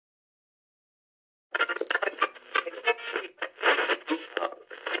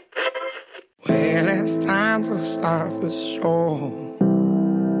Well, it's time to start the show.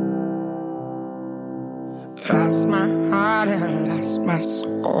 Lost my heart and lost my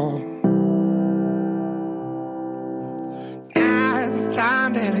soul. Now it's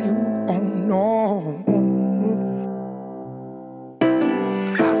time that you won't know.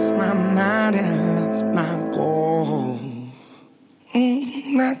 Lost my mind and lost my goal.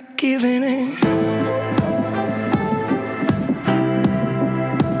 Not giving it.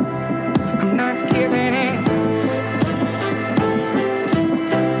 I'm not giving it.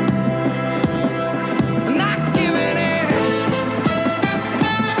 I'm not giving it.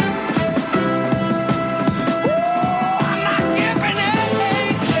 Ooh, I'm not giving it.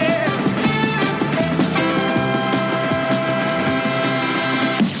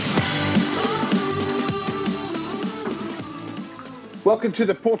 Welcome to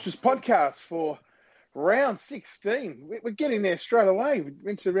the Portress podcast for round 16. We're getting there straight away. We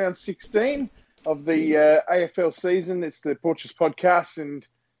went to round 16 of the AFL season. It's the Portress podcast, and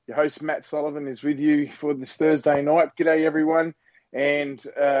your host Matt Sullivan is with you for this Thursday night. G'day everyone, and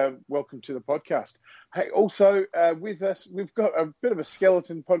welcome to the podcast. Hey, also with us, we've got a bit of a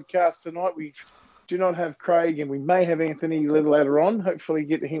skeleton podcast tonight. We do not have Craig, and we may have Anthony a little later on. Hopefully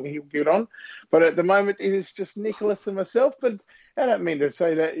he'll get on. But at the moment, it is just Nicholas and myself. But I don't mean to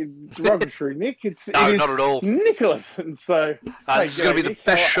say that it's derogatory, Nick. It No, is not at all. Nicholas, and so This is going to be the Nick.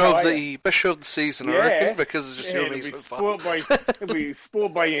 best show How of are the you? best show of the season, I Yeah. reckon, because it's just you and it'll me be so far. it'll be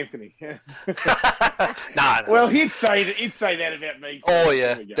spoiled by Anthony. Nah. Well, he'd say that about me. So Oh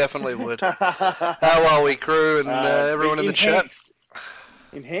yeah, there we go. definitely would. How are we, crew, and everyone in the chat?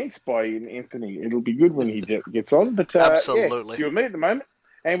 Enhanced by Anthony. It'll be good when he gets on. But Absolutely. yeah, you and me at the moment.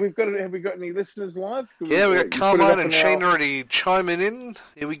 And have we got any listeners live? Yeah, we got Carmine and Shane already chiming in.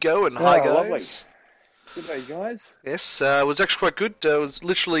 Here we go, and hi guys. Lovely. Good day, guys. Yes, it was actually quite good. It was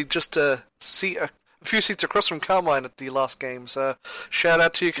literally just a few seats across from Carmine at the last game. So shout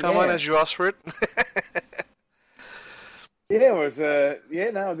out to you, Carmine, Yeah. as you asked for it. Yeah, it was.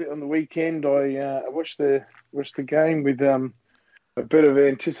 On the weekend, I watched the game with a bit of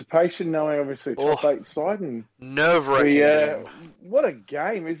anticipation, knowing obviously top 8 side, and Nerve-wracking game. what a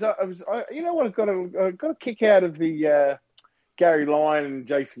game! You know what? I got a kick out of the Gary Lyon and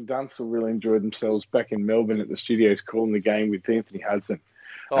Jason Dunstall. Really enjoyed themselves back in Melbourne at the studios calling the game with Anthony Hudson.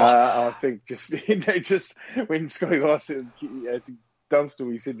 I think just when Scotty Rice said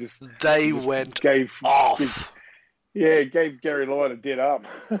Dunstall, he said They just went gave off. Gave Gary Lyon a dead arm.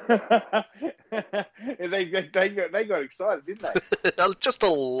 And they got excited, didn't they? Just a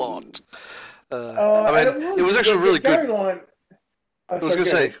lot. It was actually really Gary good. Lyon, I was going to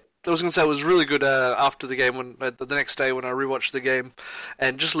say it was really good after the game, when the next day when I rewatched the game,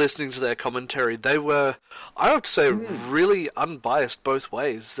 and just listening to their commentary. They were, I would say, really unbiased both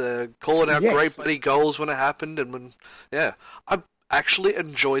ways. They're calling out great bloody goals when it happened, and when I actually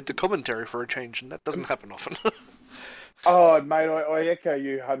enjoyed the commentary for a change, and that doesn't happen often. Oh, mate, I echo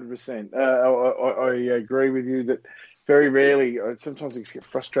you 100%. I agree with you that very rarely, sometimes I get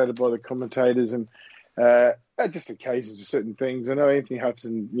frustrated by the commentators and just occasions of certain things. I know Anthony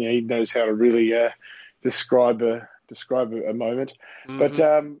Hudson, he knows how to really describe a moment. Mm-hmm. But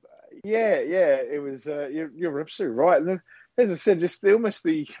it was. You're absolutely right. And as I said, just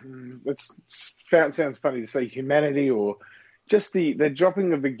it sounds funny to say humanity, or just the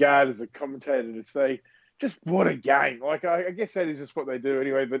dropping of the guard as a commentator to say, just what a game. Like, I guess that is just what they do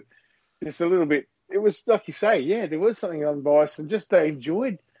anyway, but just a little bit, it was like you say, there was something unbiased, and they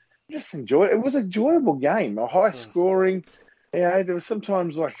enjoyed it. It was an enjoyable game, a high scoring. There was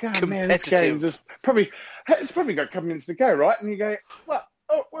sometimes like, oh man, this game it's probably got a couple minutes to go, right? And you go, well,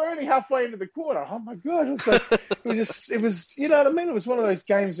 we're only halfway into the quarter. Oh my God. It was, you know what I mean? It was one of those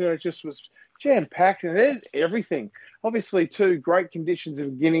games that it just was jam-packed, and there's everything. Obviously, 2 great conditions at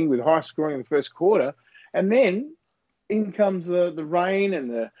the beginning with high scoring in the first quarter. And then in comes the rain and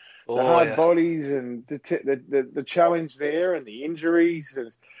the hard bodies and the challenge there and the injuries,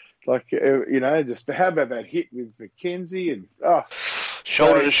 and just how about that hit with McKenzie and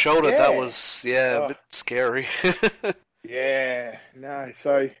shoulder to shoulder. That was a bit scary.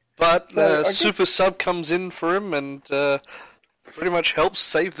 But super sub comes in for him and pretty much helps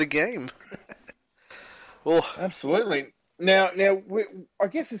save the game. Absolutely. Now, I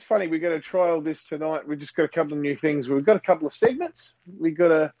guess it's funny. We're going to trial this tonight. We've just got a couple of new things. We've got a couple of segments. We've got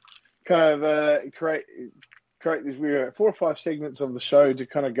to kind of create this. We have 4 or 5 segments of the show to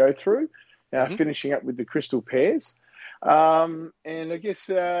kind of go through. Finishing up with the Crystal Pairs. And I guess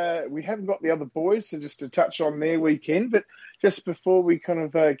we haven't got the other boys, so just to touch on their weekend. But just before we kind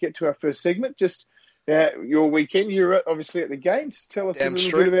of get to our first segment, just your weekend. You were obviously at the games. Tell us a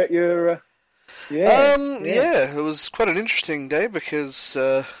little bit about Yeah, it was quite an interesting day because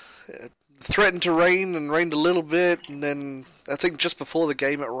it threatened to rain and rained a little bit, and then I think just before the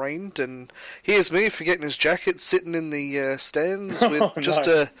game it rained, and here's me forgetting his jacket, sitting in the stands with just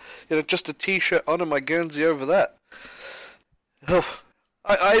a t-shirt on and my Guernsey over that. Oh,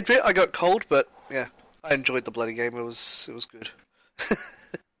 I admit I got cold, but yeah, I enjoyed the bloody game. It was good.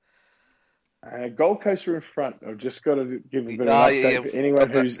 Gold Coast are in front. I've just got to give a bit of an update for anyone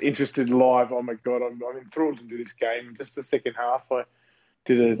who's interested live. Oh my God, I'm enthralled into this game. Just the second half, I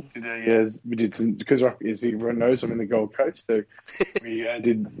we did some, because as everyone knows, I'm in the Gold Coast. So we had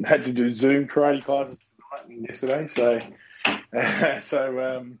to do Zoom karate classes tonight and yesterday. So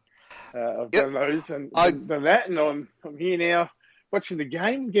I've done those and done that, and I'm here now watching the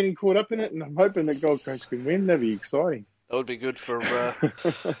game, getting caught up in it, and I'm hoping that Gold Coast can win. That'd be exciting. That would be good for.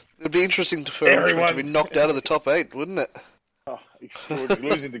 It'd be interesting for everyone to be knocked out of the top 8, wouldn't it? Oh,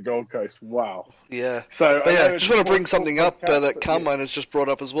 extraordinary. Losing to Gold Coast. Wow. Yeah. So, but I just want to bring something up that Carmine has just brought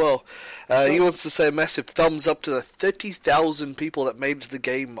up as well. He wants to say a massive thumbs up to the 30,000 people that made the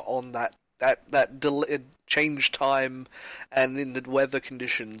game on that change time and in the weather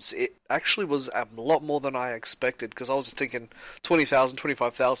conditions. It actually was a lot more than I expected, because I was just thinking 20,000,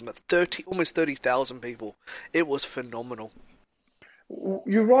 25,000, but almost 30,000 people. It was phenomenal.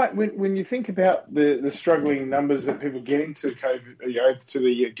 You're right. When you think about the struggling numbers that people get into COVID, to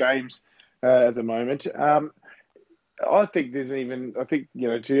the games at the moment, I think to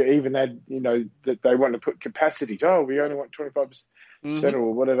even add, that they want to put capacities. Oh, we only want 25%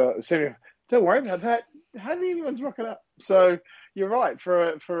 or whatever. Don't worry about that. Hardly anyone's rocking up. So you're right.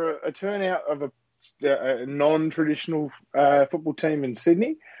 For a turnout of a non-traditional football team in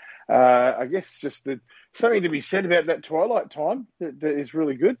Sydney, I guess just something to be said about that twilight time that is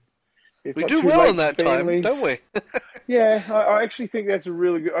really good. We do well in that time, don't we? Yeah, I actually think that's a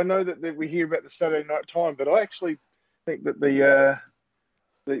really good. I know that we hear about the Saturday night time, but I actually think that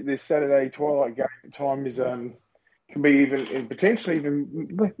the Saturday twilight game time is can be even potentially even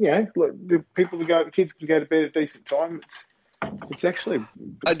the kids can go to bed at a decent time. It's actually.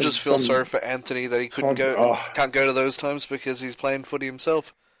 I just feel sorry for Anthony that he can't go to those times because he's playing footy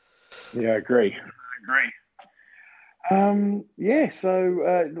himself. Yeah, I agree.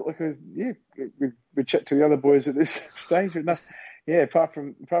 We chat to the other boys at this stage. But apart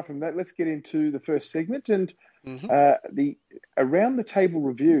from that, let's get into the first segment and the around the table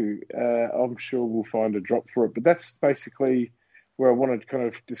review. I'm sure we'll find a drop for it, but that's basically where I wanted to kind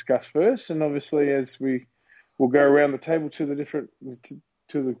of discuss first. And obviously, as we'll go around the table to the different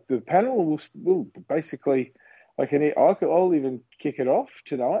to the panel, we'll basically. I'll even kick it off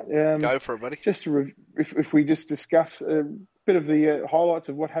tonight. Go for it, buddy. Just if we just discuss a bit of the highlights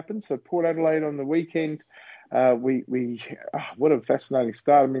of what happened. So Port Adelaide on the weekend, what a fascinating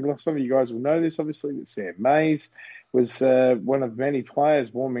start. I mean, some of you guys will know this, obviously, that Sam Mays was one of many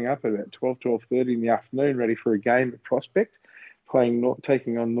players warming up at about 12:30 in the afternoon, ready for a game at Prospect,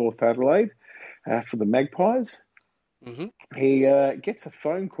 taking on North Adelaide for the Magpies. Mm-hmm. He gets a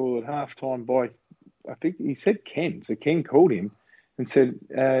phone call at halftime by, I think he said Ken. So Ken called him and said,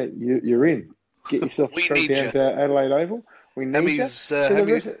 you're in. Get yourself straight down to Adelaide Oval. We need you.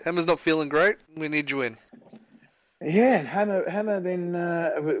 Hammer's not feeling great. We need you in. Yeah, and Hammer then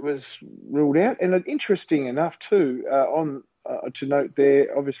was ruled out. And interesting enough, too, to note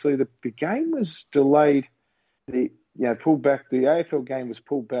there, obviously the game was delayed. Pulled back. The AFL game was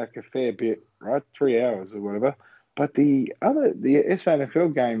pulled back a fair bit, right? 3 hours or whatever. But the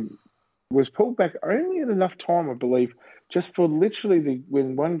SANFL game was pulled back only at enough time, I believe, just for literally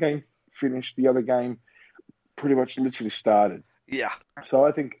when one game finished, the other game pretty much literally started. Yeah. So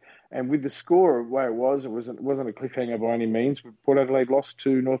I think, and with the score the way it wasn't a cliffhanger by any means. Port Adelaide lost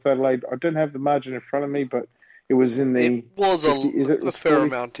to North Adelaide. I don't have the margin in front of me, but it was in the... It was a fair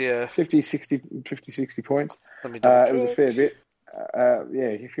amount, yeah. 50, 60 points. Let me it was a fair bit.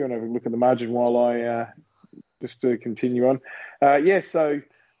 If you want to have a look at the margin while I just to continue on.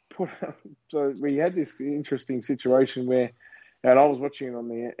 So we had this interesting situation where, and I was watching it on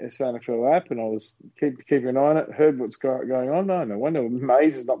the SANFL app, and I was keeping an eye on it, heard what's going on. No wonder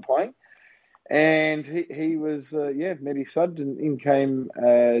Mays is not playing. And he was, Medi subbed, and in came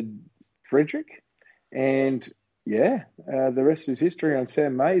Frederick. And, the rest is history on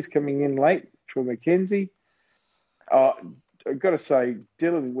Sam Mays coming in late for Mackenzie. I've got to say,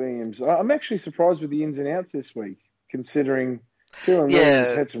 Dylan Williams, I'm actually surprised with the ins and outs this week, considering Dylan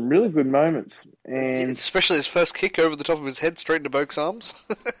Williams had some really good moments. And especially his first kick over the top of his head straight into Boak's arms.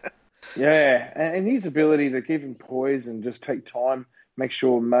 and his ability to keep him poised and just take time, make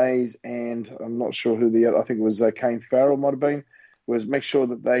sure Mays and I'm not sure who the other, I think it was Kane Farrell might have been, was make sure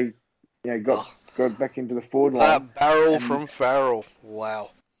that they got back into the forward line. That barrel from Farrell,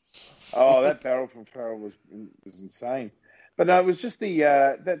 wow. Oh, that barrel from Farrell was insane. But no, it was just the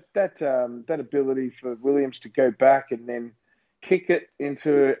that ability for Williams to go back and then kick it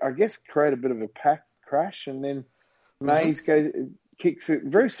into, I guess, create a bit of a pack crash, and then Mays kicks it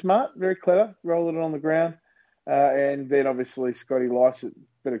very smart, very clever, rolled it on the ground, and then obviously Scotty Lycett,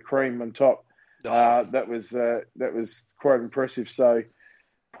 a bit of cream on top. That was quite impressive. So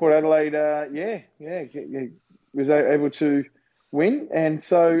Port Adelaide, was able to win, and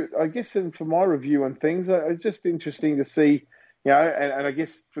so I guess for my review on things, it's just interesting to see, and I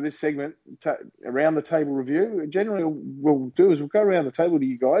guess for this segment, around the table review, generally we'll do is we'll go around the table to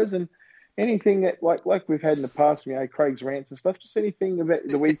you guys, and anything that like we've had in the past, Craig's rants and stuff, just anything about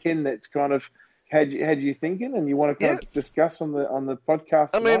the weekend that's kind of had you thinking, and you want to kind of discuss on the podcast.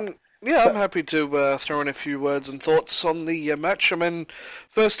 I'm happy to throw in a few words and thoughts on the match.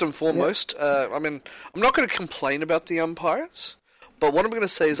 First and foremost, I'm not going to complain about the umpires, but what I'm going to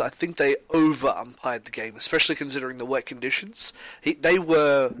say is I think they over-umpired the game, especially considering the wet conditions. They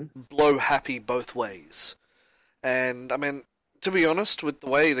were blow happy both ways. And, to be honest, with the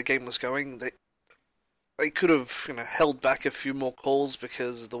way the game was going, they could have held back a few more calls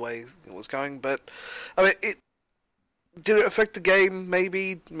because of the way it was going. But, did it affect the game?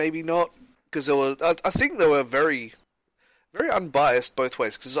 Maybe, maybe not. Because I think they were very, very unbiased both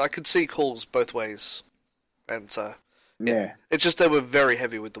ways. Because I could see calls both ways, and so it's just they were very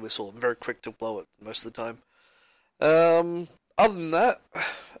heavy with the whistle and very quick to blow it most of the time. Other than that,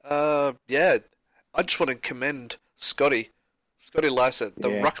 I just want to commend Scotty Lycett, the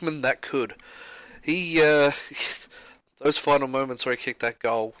ruckman that could. He those final moments where he kicked that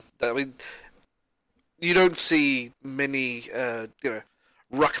goal. You don't see many,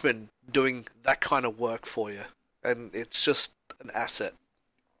 ruckmen doing that kind of work for you, and it's just an asset.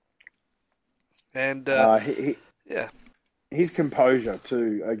 And his composure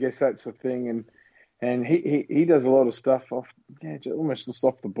too. I guess that's the thing, and he does a lot of stuff almost just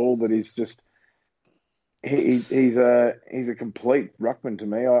off the ball, but he's just he's a complete ruckman to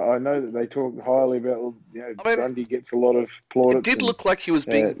me. I know that they talk highly about Grundy gets a lot of plaudits. It did look like he was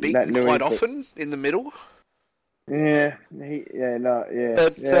being beaten quite often in the middle.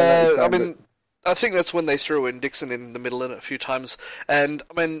 I think that's when they threw in Dixon in the middle in it a few times. And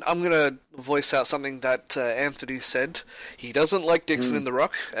I'm going to voice out something that Anthony said. He doesn't like Dixon in the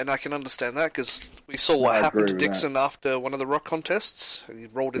ruck, and I can understand that because we saw what happened to Dixon after one of the ruck contests. He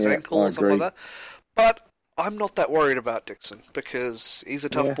rolled his ankle or something like that. But I'm not that worried about Dixon because he's a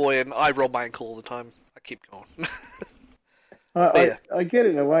tough boy, and I roll my ankle all the time. I keep going. I get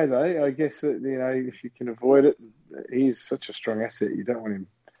it in a way, though. I guess that if you can avoid it, he's such a strong asset. You don't want him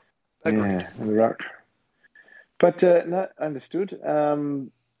in the ruck. But no, understood.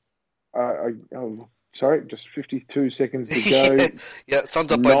 Sorry, just 52 seconds to go.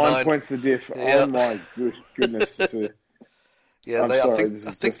 Sun's up by 9 points the diff. Oh my goodness. I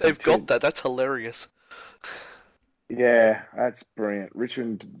think they've got that. That's hilarious. Yeah, that's brilliant.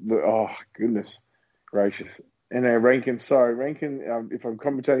 Richmond, oh goodness gracious. And Rankin, if I'm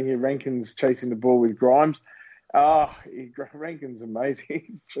commentating here, Rankin's chasing the ball with Grimes. Rankin's amazing.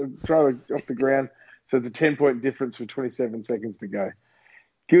 He's throwing it off the ground. So it's a 10-point difference with 27 seconds to go.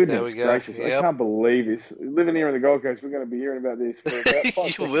 Goodness gracious. Yep. I can't believe this. Living here in the Gold Coast, we're going to be hearing about this for about 5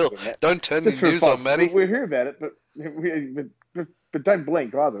 seconds. You will. Don't turn the news on, Matty. We'll hear about it, but don't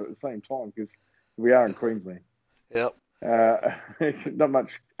blink either at the same time because we are in Queensland. Yep. Not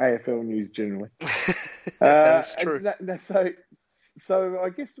much AFL news generally. That's true. So I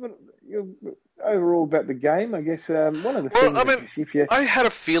guess overall about the game, I guess one of the things. I had a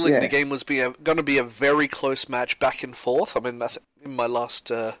feeling the game was going to be a very close match back and forth. in my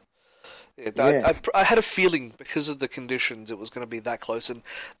last. I had a feeling because of the conditions it was going to be that close, and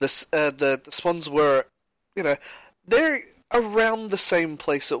the Swans were, they're around the same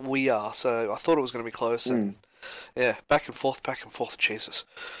place that we are, so I thought it was going to be close and. Yeah, back and forth, Jesus.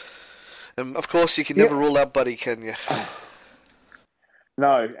 Of course, you can never rule out Buddy, can you?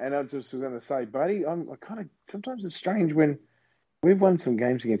 No, and I just was going to say, Buddy, sometimes it's strange when we've won some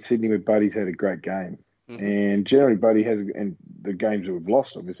games against Sydney where Buddy's had a great game. Mm-hmm. And generally Buddy has, and the games that we've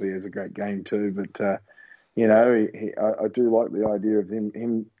lost, obviously, has a great game too. But, I do like the idea of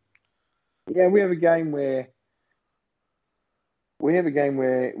him. Yeah, we have a game where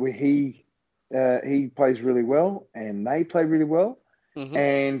he plays really well and they play really well,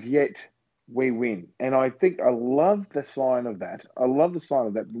 and yet we win. And I think I love the sign of that.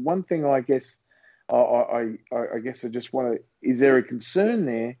 One thing I guess I just want to, is there a concern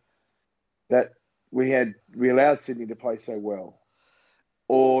there that we allowed Sydney to play so well?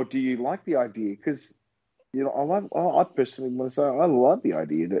 or do you like the idea? Because I personally want to say I love the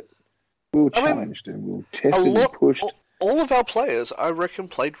idea that we were challenged and we were tested and pushed. All of our players, I reckon,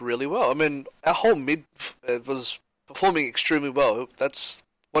 played really well. I mean, our whole mid was performing extremely well. That's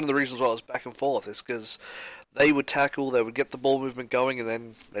one of the reasons why I was back and forth, is because they would tackle, they would get the ball movement going, and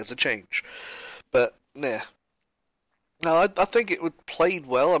then there's a change. But, yeah. No, I think it played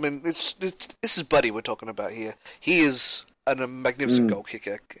well. I mean, this is Buddy we're talking about here. He is a magnificent goal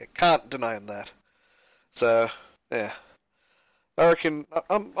kicker. Can't deny him that. So, yeah. I reckon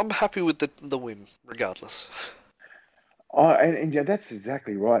I'm happy with the win, regardless. And yeah, that's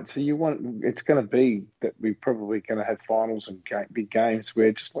exactly right. So it's going to be that we're probably going to have finals and big games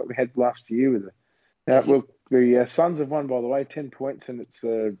where just like we had last year with it. Well, the Suns have won, by the way, 10 points, and it's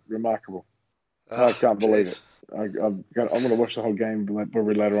remarkable. I can't believe it. I'm going to watch the whole game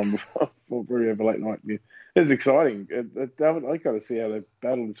probably later on before we have a late night. Yeah. It's exciting. I got to see how they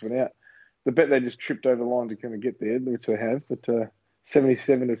battle this one out. The bet they just tripped over the line to kind of get there, which they have, but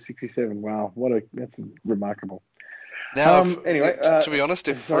 77 to 67. Wow, that's remarkable. Now, anyway, to be honest,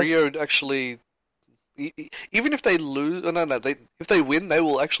 if Rio actually, even if they lose, if they win, they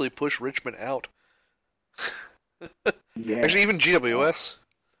will actually push Richmond out. Yeah. Actually, even GWS,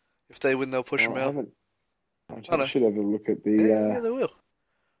 if they win, they'll push them out. I should have a look at the. Yeah, they will.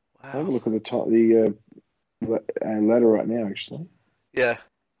 Wow. Have a look at the ladder right now, actually. Yeah,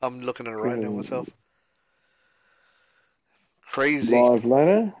 I'm looking at it right now myself. Crazy. Live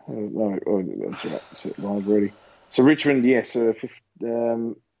ladder? Oh, that's right. It's live ready. So Richmond, yes,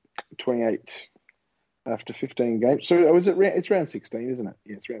 28 after 15 games. So it's round 16, isn't it?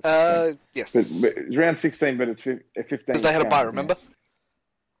 Yeah, it's round 16. Yes. But it's round 16, but it's 15. Because they had a bye, remember?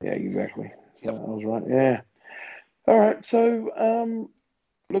 Yeah, exactly. So I was right. Yeah. All right. So,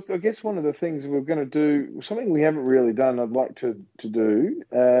 look, I guess one of the things we're going to do, something we haven't really done, I'd like to do,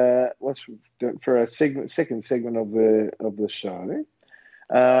 for our second segment of the show.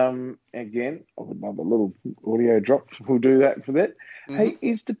 Again, I would love a little audio drop. We'll do that for that. Mm-hmm. Hey,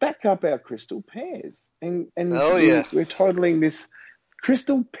 is to back up our crystal pairs, and we're titling this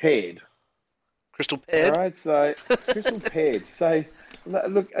Crystal Paired. Crystal Paired. All right, so Crystal Paired. So,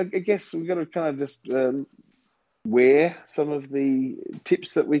 look, I guess we've got to kind of just wear some of the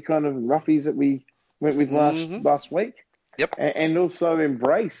tips that we kind of roughies that we went with last week. Yep, and also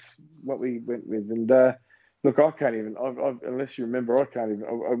embrace what we went with and. Look, I can't even. Unless you remember, I can't even.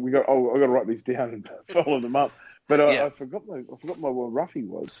 I got to write these down and follow them up. But I forgot my what roughie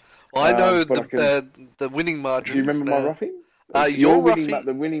was. Well, I know the winning margin. Do you remember my roughie?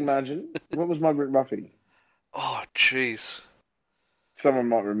 The winning margin. What was my roughie? Oh, jeez. Someone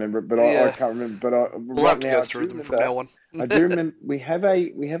might remember it, but I can't remember. But we'll have to go through them from now on. I do remember we have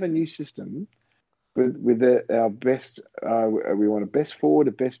a new system. With our best, we want a best forward,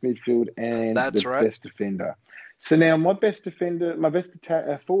 a best midfield, and best defender. So now my best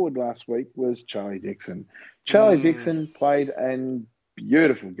forward last week was Charlie Dixon. Charlie Dixon played a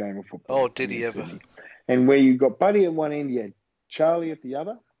beautiful game of football. Oh, did he ever? Sydney. And where you got Buddy at one end, you had Charlie at the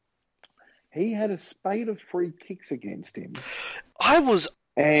other. He had a spate of free kicks against him. I was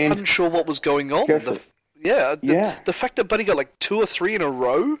unsure what was going on. The fact that Buddy got like 2 or 3 in a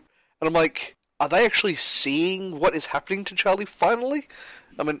row, and I'm like, are they actually seeing what is happening to Charlie finally?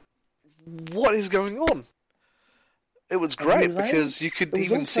 I mean, what is going on? It was great because you could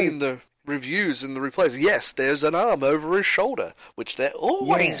even see in the reviews and the replays, yes, there's an arm over his shoulder, which there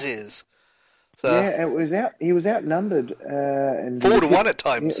always is. So, yeah, it was out. He was outnumbered. 4-1 at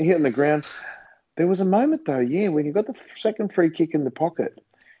times. Hitting the ground. There was a moment, though, when you got the second free kick in the pocket,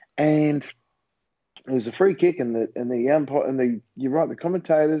 and it was a free kick, and the umpire and you're right, the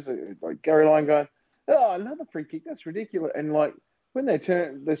commentators like Gary Lyon going, "Oh, another free kick! That's ridiculous!" And like when they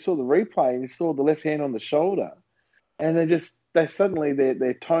saw the replay and they saw the left hand on the shoulder, and they suddenly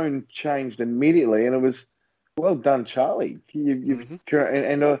their tone changed immediately, and it was, well done, Charlie.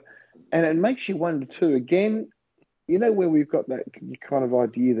 And it makes you wonder too. Again, you know where we've got that kind of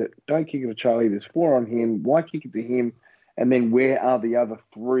idea that don't kick it to Charlie. There's 4 on him. Why kick it to him? And then where are the other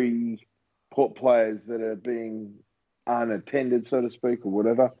 3 Port players that are being unattended, so to speak, or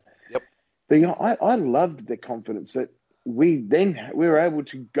whatever? Yep. I loved the confidence that we were able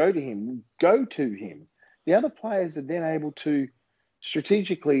to go to him. The other players are then able to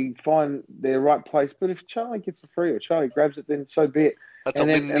strategically find their right place. But if Charlie gets the free or Charlie grabs it, then so be it. That's a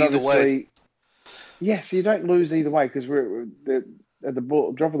win either way. Yes, you don't lose either way because we're at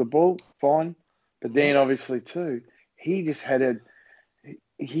the drop of the ball, fine. But then obviously too, he had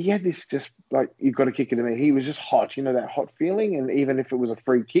this just like, you've got to kick it to me. He was just hot, that hot feeling. And even if it was a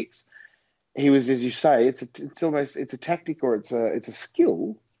free kicks, he was, as you say, it's a tactic or it's a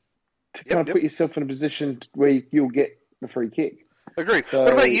skill to kind of put yourself in a position where you'll get the free kick. Agreed. So,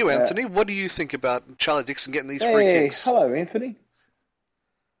 what about you, Anthony? What do you think about Charlie Dixon getting these free kicks? Hello, Anthony.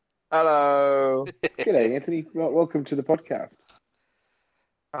 Hello. G'day, Anthony. Welcome to the podcast.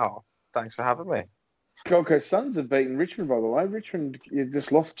 Oh, thanks for having me. Gold Coast Suns have beaten Richmond, by the way. Richmond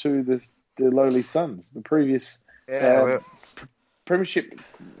just lost to the lowly Suns, the previous premiership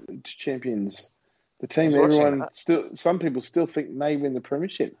champions. The team some people still think may win the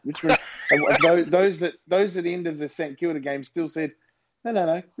premiership. Richmond, those at the end of the St Kilda game still said,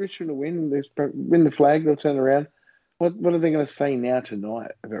 no, Richmond will win. They'll win the flag. They'll turn around. What are they going to say now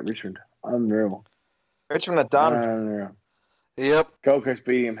tonight about Richmond? Unreal. Richmond are done. Unreal. Yep. Gold Coast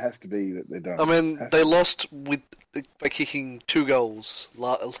beating them has to be that they're done. I mean, they lost by kicking 2 goals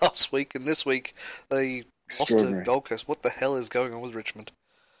last week, and this week they lost to Gold Coast. What the hell is going on with Richmond?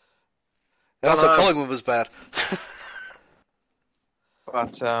 I thought Collingwood was bad.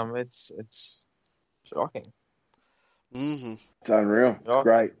 But it's shocking. Mm-hmm. It's unreal. It's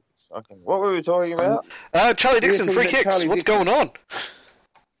great. Shocking. What were we talking about? Charlie Dixon, free kicks. What's going on?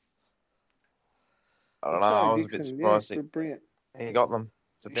 I don't know. I was a bit surprised he got them,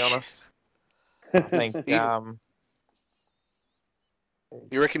 to be honest. I think... You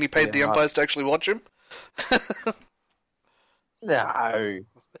reckon he paid the umpires to actually watch him? No.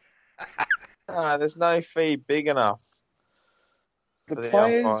 No, there's no fee big enough. The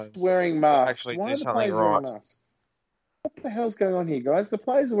players wearing masks. Actually do something right. What the hell's going on here, guys? The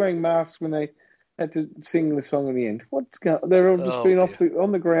players are wearing masks when they had to sing the song at the end. What's going? They're all just been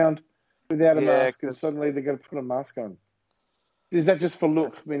on the ground without a mask, and suddenly they're going to put a mask on. Is that just for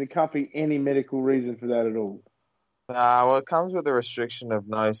look? I mean, there can't be any medical reason for that at all. Well, it comes with the restriction of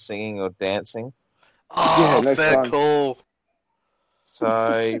no singing or dancing. Oh, yeah, fair call.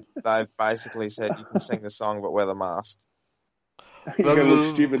 So they've basically said you can sing the song but wear the mask. You're going to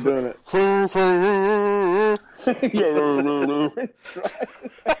look stupid doing it.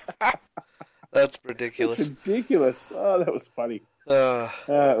 That's ridiculous. That's ridiculous. Oh, that was funny. It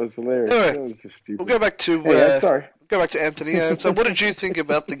was hilarious. Anyway, that was just stupid. We'll go back to sorry. Go back to Anthony. So, what did you think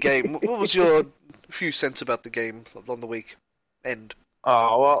about the game? What was your few cents about the game on the week end?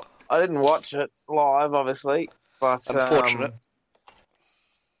 Oh well, I didn't watch it live, obviously, but unfortunate.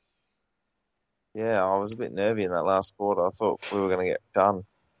 Yeah, I was a bit nervy in that last quarter. I thought we were going to get done,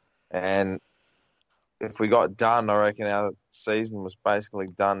 and if we got done, I reckon our season was basically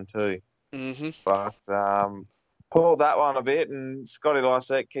done too. Mm-hmm. But pulled that one a bit, and Scotty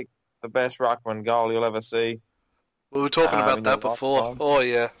Lysette kicked the best ruckman goal you'll ever see. We were talking about that before. Lifetime. Oh,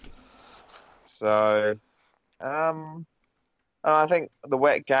 yeah. So, I think the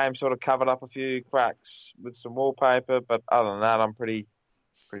wet game sort of covered up a few cracks with some wallpaper, but other than that, I'm pretty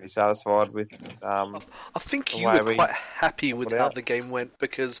satisfied with I think you were quite happy with how the game went,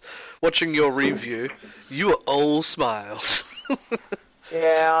 because watching your review, you were all smiles.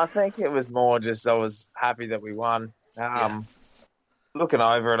 Yeah, I think it was more just I was happy that we won. Looking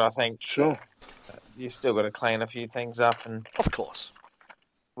over it, I think you still got to clean a few things up, and of course,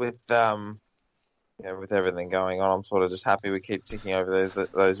 with everything going on, I'm sort of just happy we keep ticking over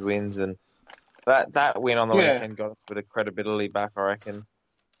those wins, and that win on the weekend got us a bit of credibility back, I reckon.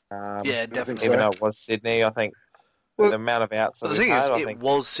 Yeah, definitely. Even though it was Sydney, I think the amount of outs that we had, it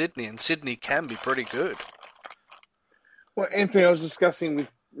was Sydney, and Sydney can be pretty good. Well, Anthony, I was discussing with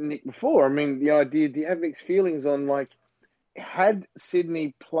Nick before. I mean, the idea, do you have mixed feelings on, like, had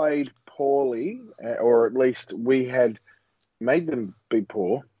Sydney played poorly, or at least we had made them be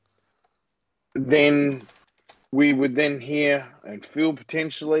poor, then we would then hear and feel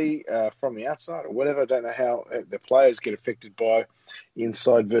potentially from the outside or whatever. I don't know how the players get affected by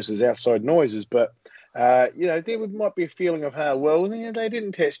inside versus outside noises, but, there might be a feeling of how, well, they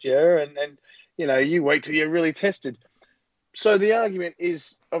didn't test you, and you wait till you're really tested. So the argument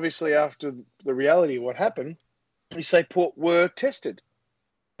is, obviously, after the reality of what happened, you say Port were tested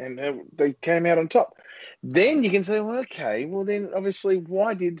and they came out on top. Then you can say, well, okay, well then obviously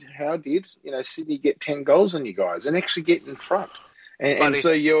how did Sydney get 10 goals on you guys and actually get in front? And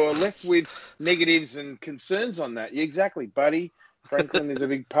so you're left with negatives and concerns on that. Yeah, exactly, buddy. Franklin is a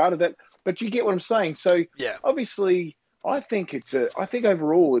big part of that. But you get what I'm saying. So obviously I think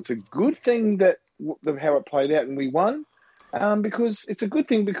overall it's a good thing that how it played out and we won. Because it's a good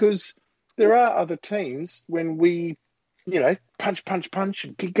thing, because there are other teams when we, punch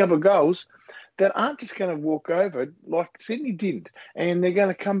and kick up goals that aren't just going to walk over like Sydney didn't, and they're going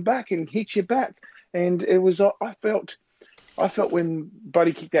to come back and hit you back. And it was, I felt when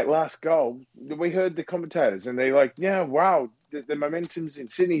Buddy kicked that last goal, we heard the commentators and they're like, yeah, wow, the momentum's in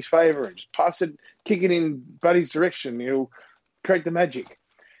Sydney's favour and just pass it, kick it in Buddy's direction. He'll create the magic.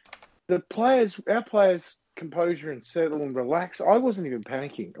 Our players, composure and settle and relax. I wasn't even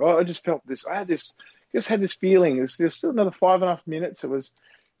panicking. I just felt this. I had this feeling. There's still another 5.5 minutes. It was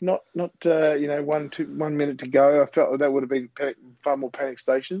not 1 minute to go. I felt that would have been far more panic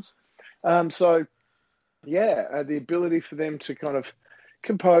stations. The ability for them to kind of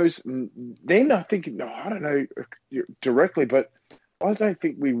compose, and then I think, I don't know directly, but I don't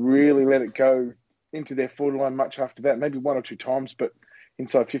think we really let it go into their forward line much after that. Maybe one or two times, but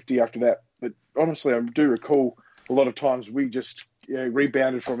inside 50 after that. But honestly, I do recall a lot of times we just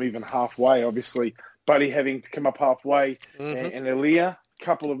rebounded from even halfway. Obviously, Buddy having to come up halfway, and Elia, a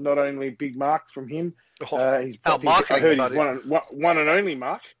couple of not only big marks from him. I heard he's one and only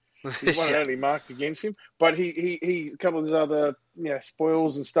mark. He's one and only mark against him. But he a couple of his other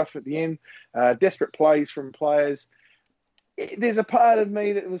spoils and stuff at the end. Desperate plays from players. There's a part of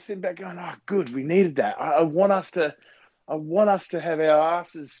me that was sitting back going, "Oh, good, we needed that." I want us to have our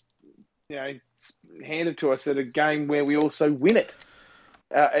asses, handed to us at a game where we also win it.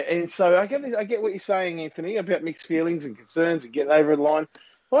 And so I get what you're saying, Anthony, about mixed feelings and concerns and getting over the line.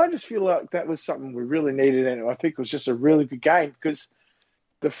 Well, I just feel like that was something we really needed, and I think it was just a really good game because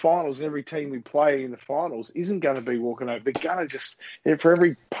the finals, every team we play in the finals isn't going to be walking over. They're going to just, for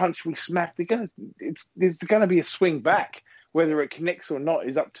every punch we smack, there's going to be a swing back. Whether it connects or not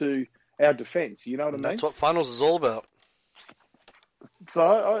is up to our defence. You know what I mean? That's what finals is all about.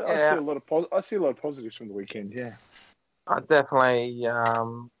 So I see a lot of positives from the weekend. Yeah, I definitely.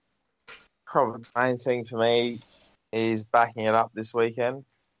 Probably the main thing for me is backing it up this weekend.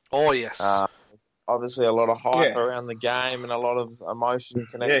 Oh yes. Obviously, a lot of hype around the game and a lot of emotion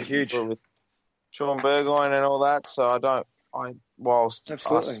connected with Sean Burgoyne and all that. So whilst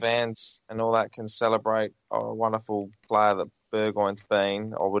us fans and all that can celebrate a wonderful player that Burgoyne's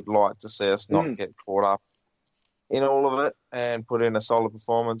been, I would like to see us not get caught up in all of it and put in a solid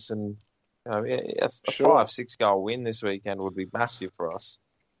performance. And a 5-6 goal win this weekend would be massive for us.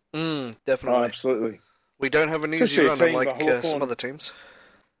 Definitely. Oh, absolutely. We don't have an easy run like some other teams.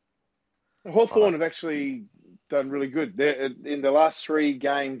 Hawthorn have actually done really good. In the last 3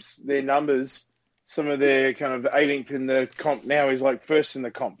 games, their numbers, some of their kind of 18th in the comp now is like first in the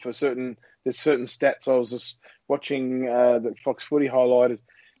comp for certain. There's certain stats. I was just watching that Fox Footy highlighted,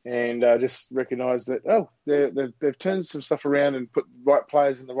 and just recognised that they've turned some stuff around and put the right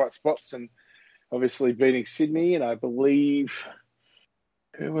players in the right spots, and obviously beating Sydney, and I believe.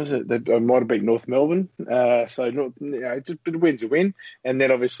 Who was it? They might have beat North Melbourne. Just a win's a win. And then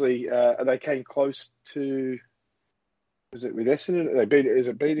obviously they came close to. Was it with Essendon? Is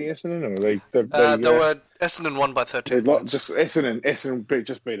it beating Essendon, or they were Essendon won by 13 points. Just Essendon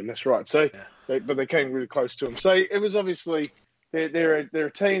just beat them. That's right. So, but they came really close to them. So it was obviously they're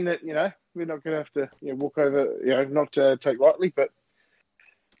a team that we're not going to have to walk over. Not take lightly, but.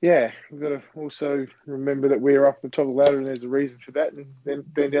 Yeah, we've got to also remember that we're up the top of the ladder and there's a reason for that, and then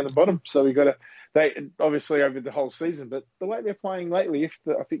down the bottom. So we've got to, they obviously over the whole season, but the way they're playing lately,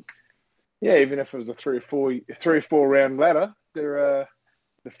 I think, even if it was a 3 or 4 round ladder, they're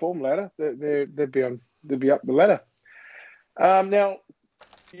the form ladder, they'd be up the ladder. Now,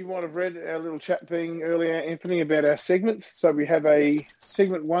 you might have read our little chat thing earlier, Anthony, about our segments. So we have a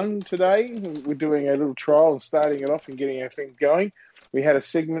segment 1 today. We're doing a little trial and starting it off and getting our thing going. We had a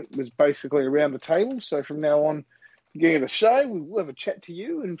segment was basically around the table. So from now on, beginning of the show, we'll have a chat to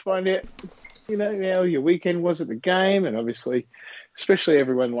you and find out, how your weekend was at the game. And obviously, especially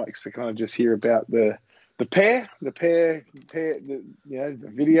everyone likes to kind of just hear about the pair, the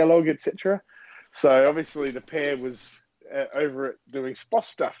video log, etc. So obviously the pair was over at doing SPOS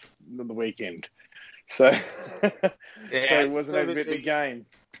stuff on the weekend. So, so it wasn't able to get the game.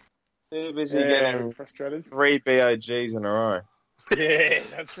 They're busy getting frustrated. 3 BOGs in a row. Yeah,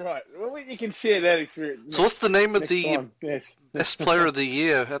 that's right. Well, you can share that experience. So what's the name of the best player of the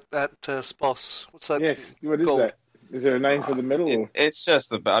year at SPOS? What's that? Yes, what is that? Is there a name for the medal? It's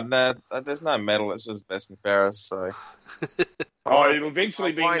just there's no medal. It's just best and fairest. So. It'll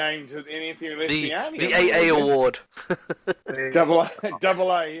eventually be named to anything less the AA award. Double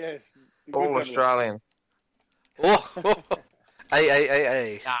A, yes. All Australian. Oh,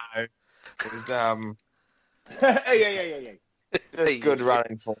 AAAA. No, it was Hey. just good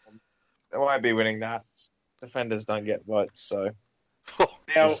running form. They won't be winning that. Defenders don't get votes, so.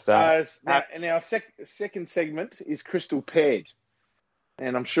 Now, our second segment is Crystal Paired,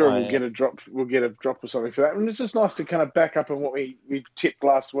 and I'm sure we'll get a drop. We'll get a drop or something for that. And it's just nice to kind of back up on what we tipped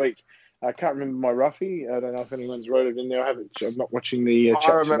last week. I can't remember my roughie. I don't know if anyone's wrote it in there. I'm not watching the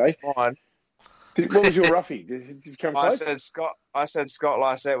chat today. Mine. What was your roughie? Did you come close? I said Scott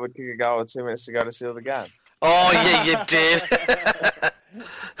Lysette would kick a goal with 2 minutes to go to seal the game. Oh, yeah, you did.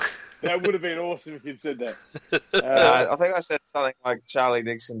 That would have been awesome if you'd said that. I think I said something like Charlie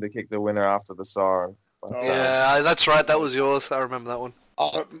Dixon to kick the winner after the siren. But, yeah, that's right. That was yours. I remember that one.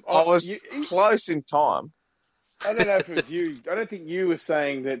 I was close in time. I don't know if it was you. I don't think you were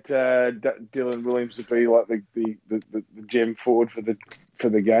saying that Dylan Williams would be like the gem forward for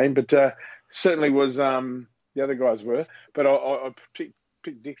the game, but certainly was the other guys were. But I picked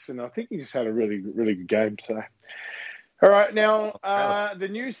Dixon. I think he just had a really, really good game. So, all right, now the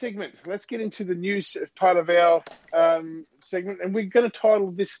news segment. Let's get into the news part of our segment, and we're going to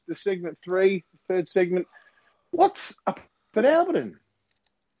title this the segment 3, third segment. What's up at Alberton?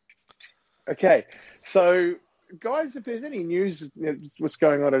 Okay, so guys, if there's any news, what's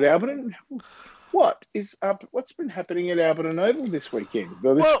going on at Alberton? What is up? What's been happening at Alberton Oval this weekend?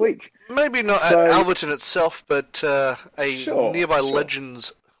 Or this week? Maybe not at Alberton itself, but nearby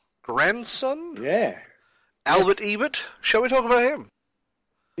legend's grandson. Yeah, Albert Ebert. Shall we talk about him?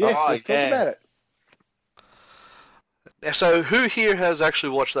 Yes, let's talk about it. So, who here has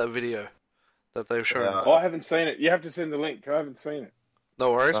actually watched that video that they've shown? I haven't seen it. You have to send the link. I haven't seen it.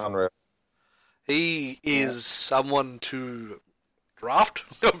 No worries. Unreal. He is someone to draft,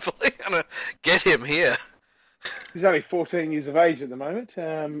 hopefully, and get him here. He's only 14 years of age at the moment,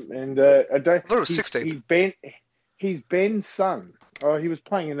 and I don't. I thought it was 16. He's Ben's son. Oh, he was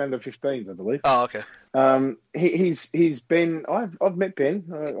playing in under 15s, I believe. Oh, okay. He's Ben. I've met Ben.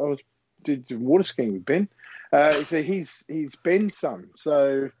 I did water skiing with Ben. So he's Ben's son.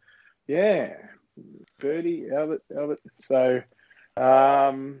 So yeah, Birdie, Albert. So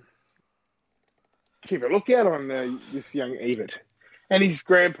keep a lookout on this young Ebert. And his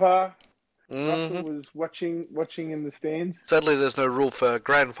grandpa, Russell, was watching in the stands. Sadly, there's no rule for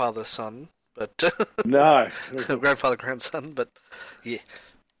grandfather son, but no, grandfather grandson. But yeah,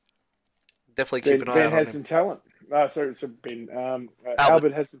 definitely keep an eye on him. Ben has some talent. So Ben,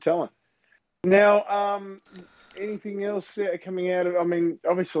 Albert has some talent. Now, anything else coming out of? I mean,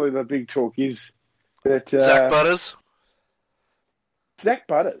 obviously the big talk is that Zach Butters. Zach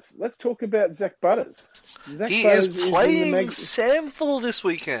Butters. Let's talk about Zach Butters. He is playing Sample this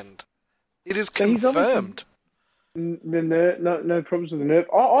weekend. It is confirmed. No problems with the nerve.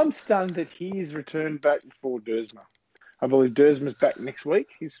 I'm stunned that he is returned back before Dersma. I believe Dersma's back next week.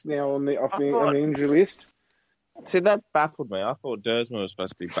 He's now on the injury list. See, that baffled me. I thought Dersma was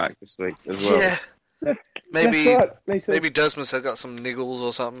supposed to be back this week as well. Yeah. Maybe Dersma's got some niggles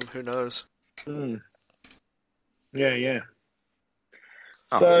or something. Who knows? Mm. Yeah.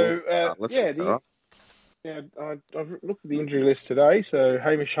 So, I've looked at the injury list today. So,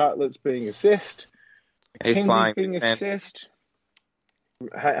 Hamish Hartlett's being assessed. Kenzie's being assessed.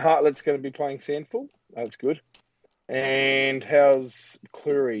 Hartlett's going to be playing Sandful. That's good. And how's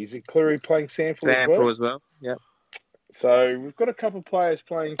Cleary? Is Cleary playing Sandful as well? Yeah. So, we've got a couple of players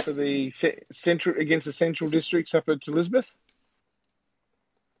playing for the against the Central Districts up at Elizabeth.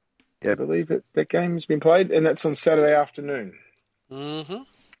 Yeah, I believe that game has been played, and that's on Saturday afternoon. Mm-hmm.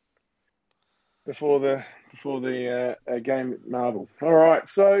 Before the game at Marvel. All right,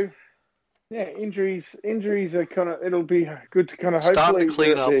 so yeah, injuries are kind of. It'll be good to kind of hopefully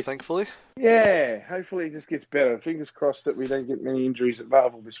clean up. Thankfully, yeah. Hopefully, it just gets better. Fingers crossed that we don't get many injuries at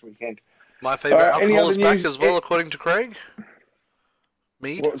Marvel this weekend. My favourite alcohol is back as well, according to Craig.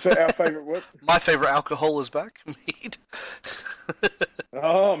 Mead. So our favourite what? My favourite alcohol is back. Mead.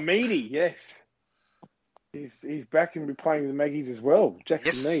 Oh, Meady, yes. He's back and be playing with the Maggies as well,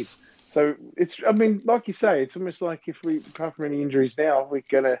 Jackson Mead. So like you say, it's almost like if we, apart from any injuries now, we're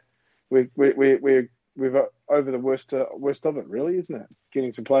over the worst of it, really, isn't it?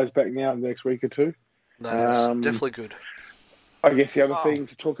 Getting some players back now in the next week or two. That is definitely good. I guess the other thing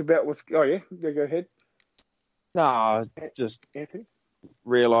to talk about was, go ahead. No, just Anthony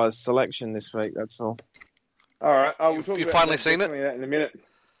realised selection this week. That's all. All right, you've finally seen it in a minute.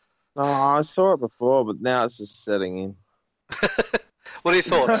 Oh, I saw it before, but now it's just setting in. What are your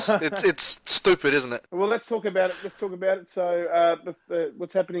thoughts? It's stupid, isn't it? Well, let's talk about it. So,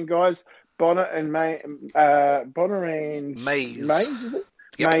 what's happening, guys? Bonner and Mays, is it?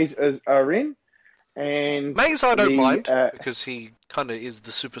 Yep. Mays are in, and Mays I don't mind because he kind of is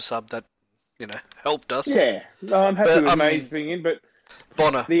the super sub that helped us. Yeah, no, I'm happy with Mays being in, but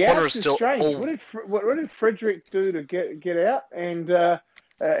Bonner is still strange. What did Frederick do to get out? And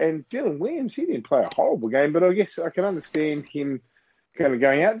Dylan Williams, he didn't play a horrible game, but I guess I can understand him kind of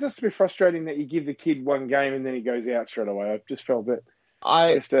going out. Just a bit frustrating that you give the kid one game and then he goes out straight away. I just felt that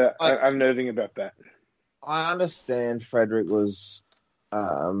unnerving about that. I understand Frederick was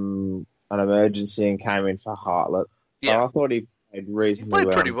an emergency and came in for Hartlett. Yeah. So I thought he played reasonably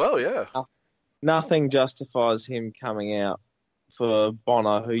well. Pretty well, yeah. Nothing justifies him coming out for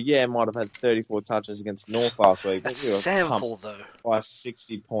Bonner, who, might have had 34 touches against North last week. That's sample, though. By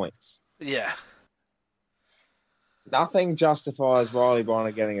 60 points. Yeah. Nothing justifies Riley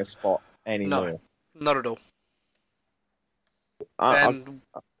Bonner getting a spot anymore. No, not at all. I'm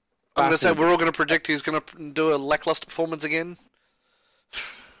going to say we're all going to predict he's going to do a lackluster performance again.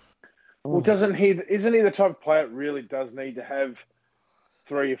 Well, isn't he the type of player that really does need to have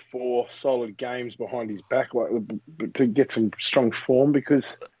 3 or 4 solid games behind his back to get some strong form?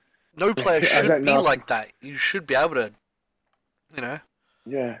 Because no player should be like that. You should be able to,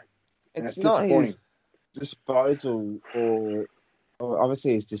 Yeah. It's not his disposal or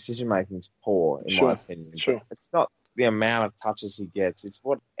obviously his decision-making is poor, in my opinion. Sure. It's not the amount of touches he gets. It's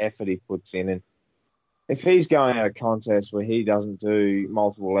what effort he puts in. And if he's going at a contest where he doesn't do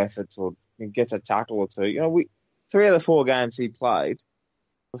multiple efforts or gets a tackle or two, 3 of the 4 games he played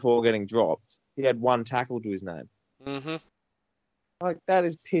before getting dropped, he had 1 tackle to his name. Mm-hmm. That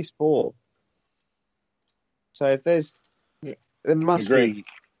is piss poor. So if there must be,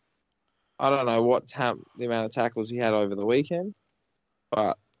 I don't know the amount of tackles he had over the weekend,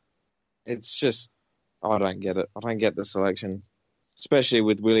 but it's just, I don't get it. I don't get the selection, especially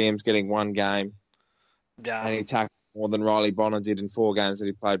with Williams getting 1 game. Yeah. And he tackled more than Riley Bonner did in 4 games that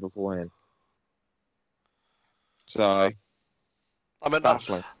he played beforehand. So,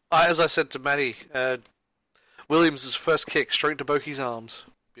 baffling. As I said to Matty, Williams' first kick straight to Boki's arms.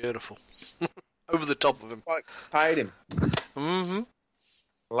 Beautiful. Over the top of him. Paid him. Mm-hmm.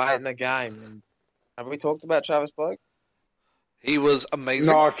 Late in the game. Have we talked about Travis Boak? He was amazing.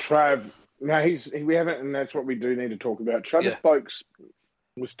 No, Trav. No, we haven't, and that's what we do need to talk about. Travis Boak's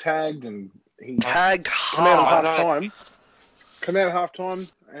was tagged, and he tagged come out at half time.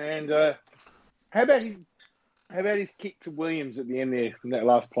 And how about his kick to Williams at the end there in that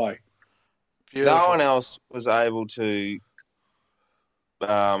last play? Beautiful. No one else was able to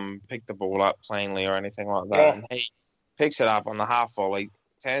pick the ball up cleanly or anything like that. Oh. And he picks it up on the half volley,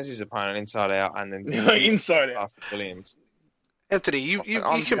 turns his opponent inside out, and then inside out. Williams. Anthony, you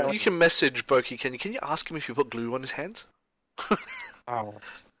can message Boki. Can you ask him if you put glue on his hands? Oh,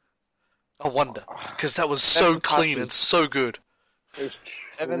 I wonder, because that was so clean and so good. It was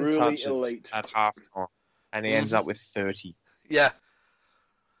 7 really touches elite at half time, and he ends up with 30. Yeah.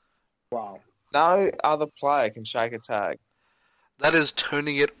 Wow. No other player can shake a tag. That is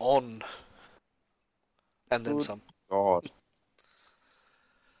turning it on. And then some. God.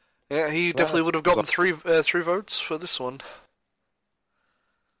 Yeah, he definitely would have gotten three votes for this one.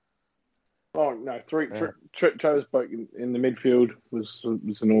 Oh no, Travis Boak in the midfield was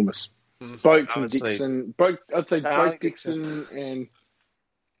enormous. Boak and Dixon. I'd say Boak, Dixon, and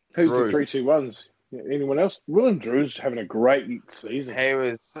who's the 3-2-1s? Anyone else? Willem Drew's having a great season.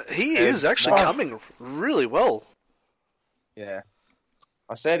 He is actually coming really well. Yeah.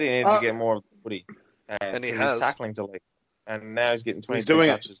 I said he needed to get more of the footy. And he has. His tackling to lead. And now he's getting 22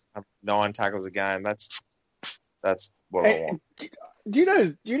 touches, 9 tackles a game. That's what I want. Do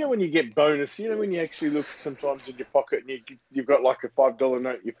you know when you get bonus? You know when you actually look sometimes in your pocket and you've got like a $5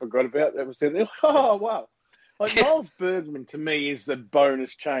 note you forgot about that was in there? Oh wow! Like Miles Bergman to me is the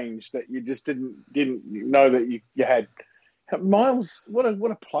bonus change that you just didn't know that you had. Miles, what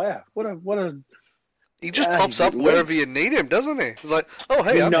a player! What a he just pops up wherever you need him, doesn't he? He's like, oh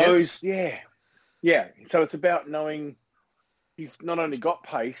hey, he I'm knows, here. yeah. So it's about knowing he's not only got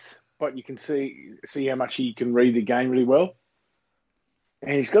pace, but you can see how much he can read the game really well.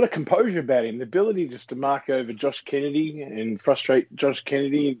 And he's got a composure about him, the ability just to mark over Josh Kennedy and frustrate Josh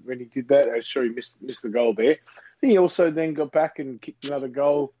Kennedy when he did that. I'm sure he missed the goal there. He also then got back and kicked another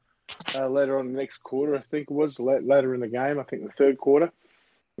goal later on in the next quarter, I think it was, later in the game, I think the third quarter.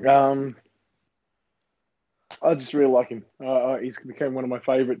 I just really like him. He's become one of my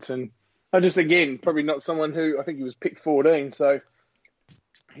favourites. And I just, again, probably not someone who, I think he was picked 14, so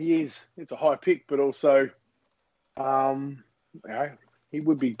it's a high pick, but also, he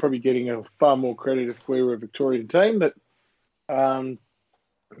would be probably getting a far more credit if we were a Victorian team, but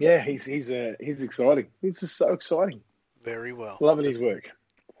he's exciting. He's just so exciting. Very well. Loving his work.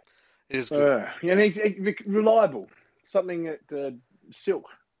 It is good. And he's reliable. Something that Silk,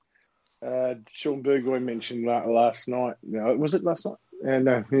 Sean Burgoyne mentioned last night. No, was it last night?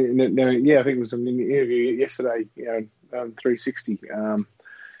 No, I think it was in the interview yesterday. 360.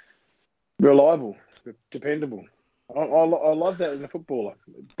 Reliable, dependable. I love that in a footballer.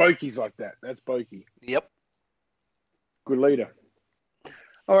 Boki's like that. That's Boki. Yep. Good leader.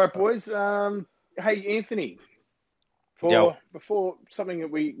 All right, boys. Hey, Anthony. before something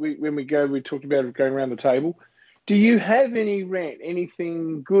that we when we talked about going around the table. Do you have any rant?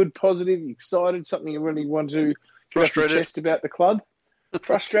 Anything good, positive, excited? Something you really want to get off your chest about the club?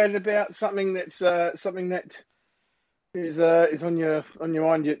 Frustrated about something that is on your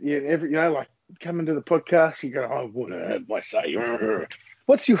mind? Like coming to the podcast, you go, "I want to have my say."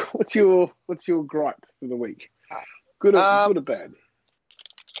 What's your gripe for the week? Good or bad?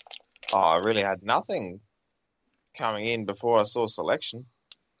 I really had nothing coming in before I saw selection.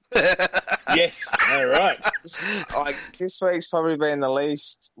 Yes, all right. Like this week's probably been the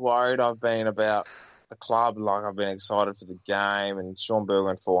least worried I've been about the club. Like I've been excited for the game, and Sean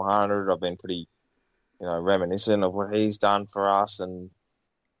Bergwijn 400. I've been pretty, reminiscent of what he's done for us, and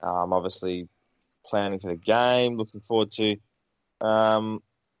obviously planning for the game. Looking forward to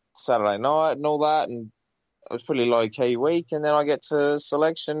Saturday night and all that. And it was a pretty low key week. And then I get to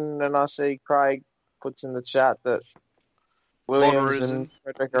selection, and I see Craig puts in the chat that Williams and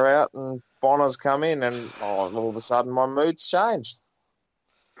Frederick are out and Bonner's come in, and all of a sudden my mood's changed.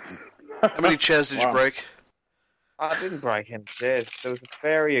 How many chairs did you break? I didn't break any chairs. There was a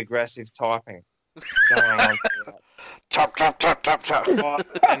very aggressive typing going on. Chop, chop, chop, chop, chop.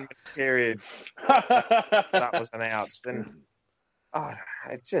 10-minute period. That was announced. And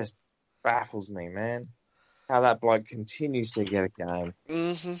it just baffles me, man, how that bloke continues to get a game.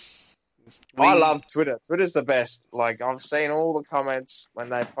 Mm-hmm. I love Twitter. Twitter's the best. Like I've seen all the comments when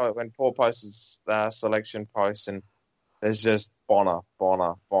Paul posts the selection post, and there's just Bonner.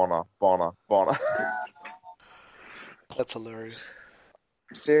 That's hilarious.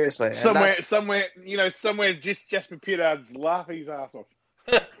 Seriously, somewhere, just Jasper Pittard's laughing his ass off.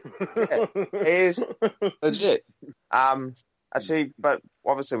 It is legit. Actually, but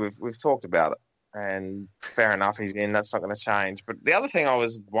obviously we've talked about it. And fair enough, he's in. That's not going to change. But the other thing I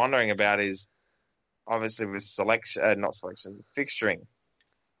was wondering about is obviously with fixturing.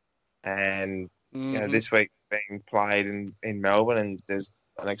 And this week being played in Melbourne, and there's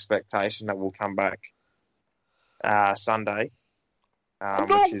an expectation that we'll come back Sunday.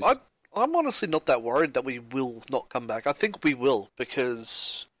 I'm honestly not that worried that we will not come back. I think we will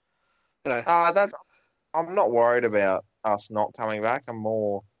because, I'm not worried about us not coming back. I'm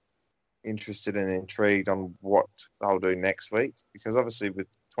more interested and intrigued on what they'll do next week, because obviously with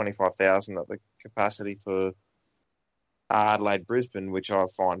 25,000 at the capacity for Adelaide Brisbane, which I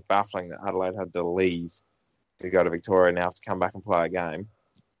find baffling that Adelaide had to leave to go to Victoria, now have to come back and play a game.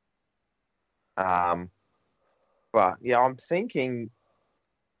 But yeah, I'm thinking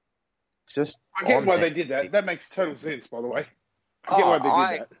I get why they did that. That makes total sense, by the way. I get why they did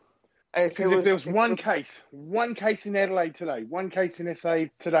that. Because if there was one case in Adelaide today, one case in SA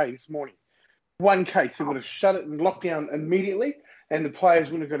today, this morning, one case, it would have shut it and locked down immediately, and the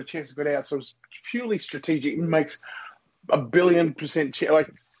players wouldn't have got a chance to get out. So it's purely strategic. It makes 1,000,000,000% like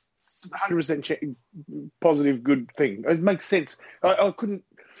 100% positive good thing. It makes sense. I couldn't.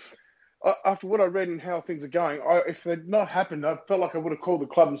 After what I read and how things are going, if it had not happened, I felt like I would have called the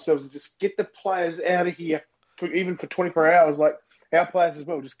club themselves and just get the players out of here, even for 24 hours, like our players as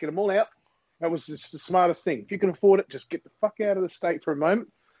well. Just get them all out. That was just the smartest thing. If you can afford it, just get the fuck out of the state for a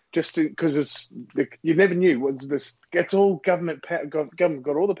moment, because you never knew. It's all government power. Government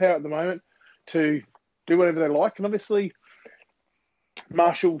got all the power at the moment to do whatever they like, and obviously,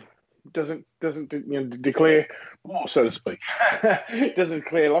 Marshall doesn't declare war, so to speak. Doesn't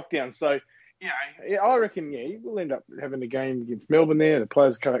declare lockdown. So I reckon we'll end up having a game against Melbourne there. The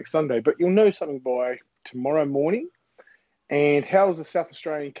players come back Sunday, but you'll know something by tomorrow morning. And how's the South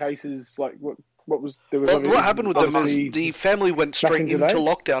Australian cases? Like what was there? What happened with them is the family went straight into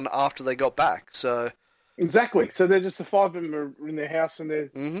lockdown after they got back. So exactly. So they're just the 5 of them are in their house, and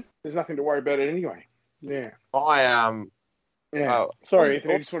there's nothing to worry about it anyway. Yeah. Sorry,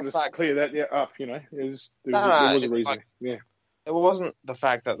 Anthony, I just wanted to clear that up. There was a reason. It wasn't the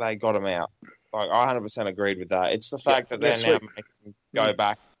fact that they got him out. Like I 100% agreed with that. It's the fact that they're now making go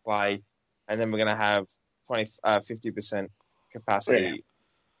back play, and then we're going to have 50% capacity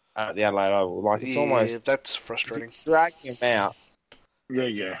at the Adelaide Oval. Like it's almost that's frustrating. Dragging him out.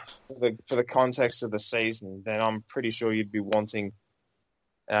 Yeah. For the context of the season, then I'm pretty sure you'd be wanting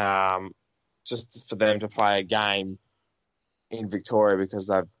just for them to play a game in Victoria because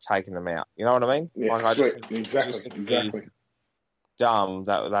they've taken them out. You know what I mean? Yeah, like, exactly. Dumb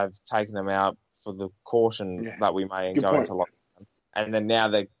that they've taken them out for the caution that we may go into lockdown. And then now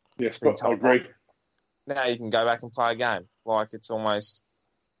they're... Yes, but I agree. Now you can go back and play a game. Like, it's almost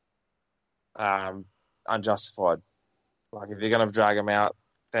unjustified. Like, if you're going to drag them out,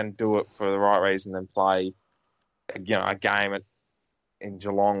 then do it for the right reason, then play, a game in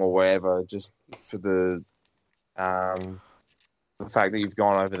Geelong or wherever, just for the the fact that you've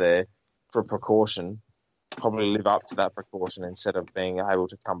gone over there for precaution, probably live up to that precaution instead of being able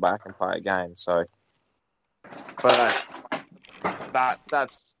to come back and play a game. So, but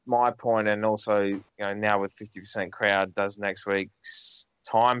that's my point. And also, now with 50% crowd, does next week's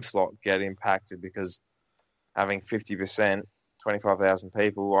time slot get impacted? Because having 50%, 25,000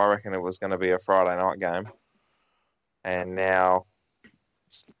 people, I reckon it was going to be a Friday night game. And now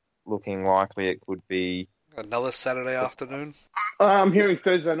it's looking likely it could be another Saturday afternoon. I'm hearing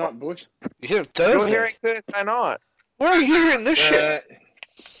Thursday night, boys. You hearing Thursday? You're hearing Thursday night. Where are you hearing this shit?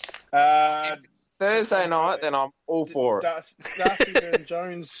 Thursday night, then I'm all for it.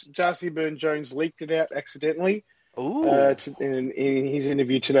 Darcy Byrne-Jones leaked it out accidentally in his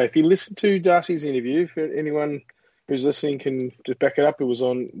interview today. If you listen to Darcy's interview, if anyone who's listening can just back it up, it was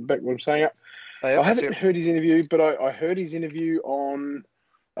on back when I'm saying it. I haven't heard his interview, but I heard his interview on.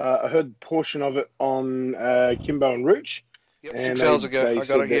 I heard a portion of it on Kimbo and Rooch. Yep, and 6 hours ago. I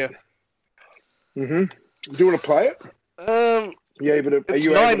got it here. Mm-hmm. Do you want to play it? It's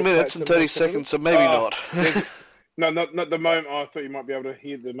 9 minutes and 30 seconds, so maybe not. No, not the moment. I thought you might be able to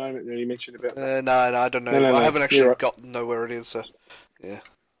hear the moment that you mentioned about that. No, I don't know. No, I haven't actually gotten know where it is, so yeah.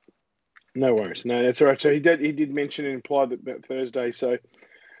 No worries. No, that's all right. So he did mention and imply that about Thursday, so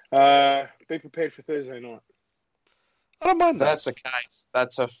be prepared for Thursday night. I don't mind that. That's the case.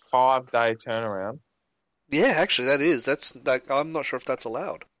 That's a 5-day turnaround. Yeah, actually, that is. I'm not sure if that's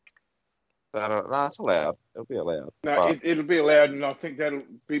allowed. No, it's allowed. It'll be allowed. No, it'll be allowed, and I think that'll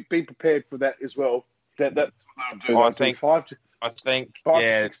be prepared for that as well. That's what they'll do. I think 5 to 6 day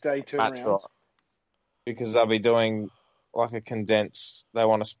turnarounds. That's right. Because they'll be doing like a condensed. They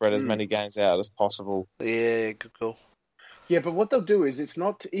want to spread as many games out as possible. Yeah, good call. Yeah, but what they'll do is it's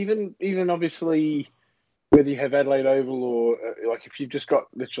not even obviously whether you have Adelaide Oval or like if you've just got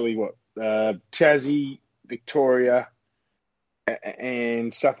literally Tassie, Victoria,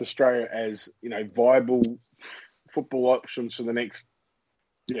 and South Australia as viable football options for the next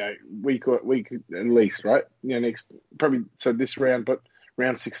week at least, right? Next probably so this round, but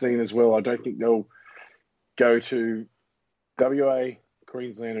round 16 as well. I don't think they'll go to WA,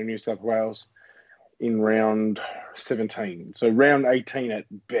 Queensland, and New South Wales in round 17. So round 18 at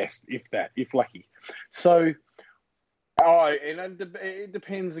best, if lucky. So, it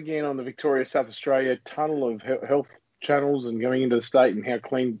depends again on the Victoria-South Australia tunnel of health channels and going into the state and how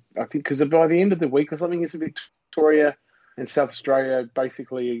clean. I think because by the end of the week or something, is Victoria and South Australia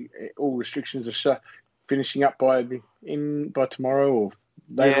basically all restrictions are finishing up by tomorrow or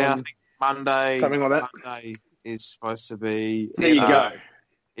later on, I think Monday, something like that. Monday is supposed to be. There you go.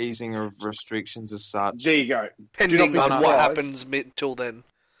 Easing of restrictions as such. There you go. Pending on what happens till then.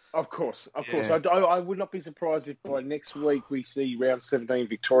 Of course. I would not be surprised if by next week we see round 17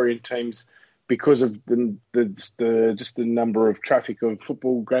 Victorian teams because of the just the number of traffic of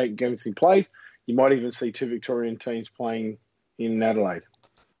football games being played. You might even see 2 Victorian teams playing in Adelaide.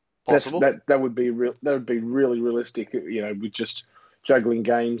 Possible. That would be really realistic. With just juggling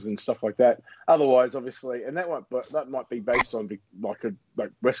games and stuff like that. Otherwise, obviously, and that might be based on like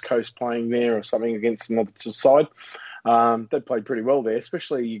West Coast playing there or something against another side. They played pretty well there,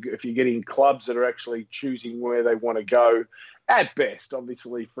 especially if you're getting clubs that are actually choosing where they want to go. At best,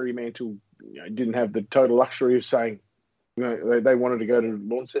 obviously, Fremantle didn't have the total luxury of saying they wanted to go to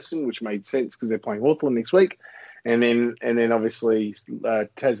Launceston, which made sense because they're playing Hawthorn next week. And then obviously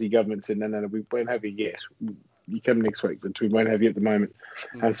Tassie government said, no, we won't have you yet. You come next week, but we won't have you at the moment.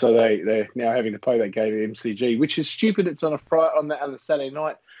 And so they're now having to play that game at MCG, which is stupid. It's on on the Saturday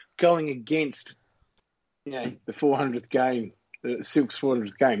night, going against the 400th game, the Silks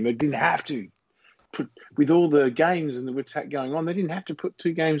 400th game. They didn't have to put, with all the games and the attack going on, they didn't have to put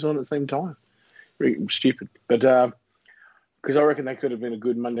 2 games on at the same time. Really stupid, but because I reckon that could have been a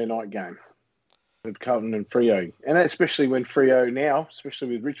good Monday night game with Carlton and Freo, and especially when Freo now,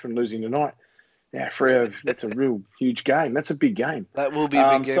 especially with Richmond losing tonight. Yeah, Freo, that's a real huge game. That's a big game. That will be a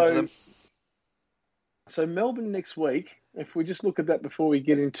big game for them. So Melbourne next week, if we just look at that before we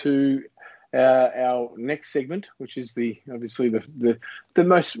get into our next segment, which is obviously the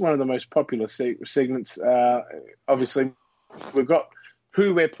one of the most popular segments. Obviously, we've got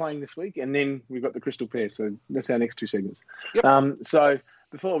who we're playing this week, and then we've got the Crystal Pair. So that's our next 2 segments. Yep. So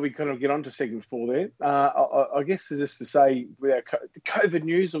before we kind of get on to segment 4 there, I guess just to say, with our the COVID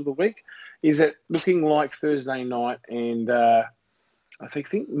news of the week, is it looking like Thursday night, and I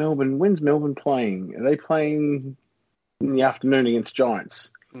think Melbourne, when's Melbourne playing? Are they playing in the afternoon against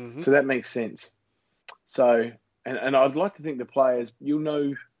Giants? Mm-hmm. So that makes sense. So, and I'd like to think the players,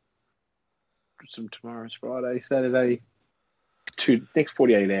 tomorrow's Friday, Saturday. next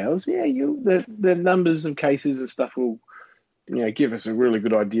 48 hours, the numbers of cases and stuff will, give us a really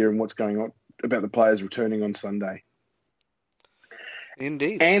good idea on what's going on about the players returning on Sunday.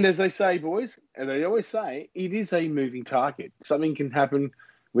 Indeed. And as they say, boys, and they always say, it is a moving target. Something can happen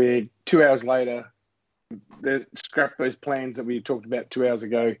where 2 hours later, they scrap those plans that we talked about 2 hours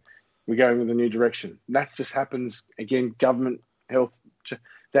ago. We're going with a new direction. That just happens again. Government, health,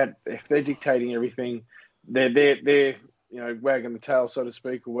 that if they're dictating everything, they're wagging the tail, so to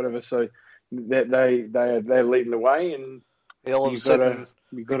speak, or whatever. So they're leading the way, and all of a sudden,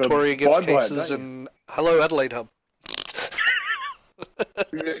 Victoria gets cases, and hello, Adelaide Hub.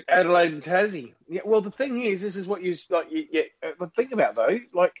 Adelaide and Tassie. Yeah. Well, the thing is, this is what you like. But think about though,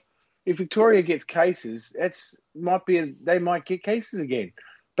 like if Victoria gets cases, they might get cases again.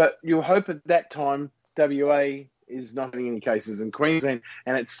 But you'll hope at that time WA is not having any cases in Queensland,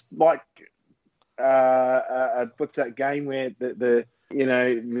 and it's like what's that game where the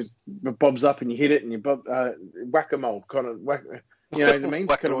bobs up and you hit it and you whack-a-mole kind of whack. You know what I mean?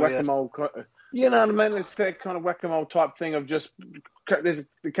 Kind of whack-a-mole. Yeah. You know what I mean? It's that kind of whack-a-mole type thing of just there's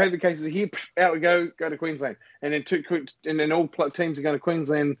the COVID cases are here, out we go to Queensland, and then all teams are going to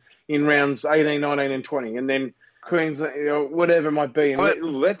Queensland in rounds 18, 19, and 20, and then Queensland, whatever it might be.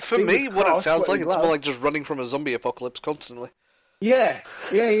 And for me, what it sounds like, it's more like just running from a zombie apocalypse constantly. Yeah.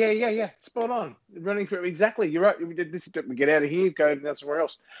 Spot on. Running from exactly. You're right. We did this. We get out of here, go somewhere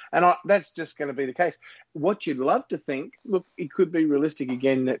else, and that's just going to be the case. What you'd love to think, look, it could be realistic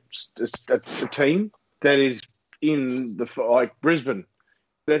again that a team that is in Brisbane,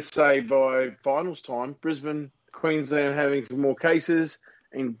 let's say by finals time, Brisbane, Queensland having some more cases,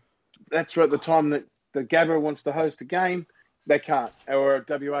 and that's right at the time that the Gabba wants to host a game. They can't. Or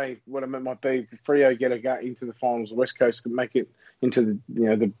WA, what it might be, Freo get into the finals. The West Coast can make it into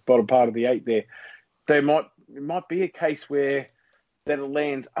the bottom part of the 8 there. It might be a case where that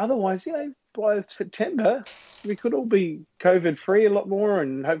lands. Otherwise, by September, we could all be COVID free a lot more,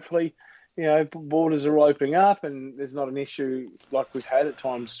 and hopefully, borders are opening up, and there's not an issue like we've had at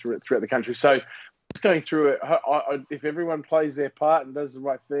times throughout the country. So, just going through it, if everyone plays their part and does the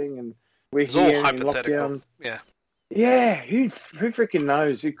right thing, and we're it's here all hypothetical. In lockdown, yeah, who freaking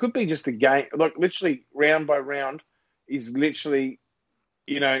knows? It could be just a game. Like literally, round by round, is literally,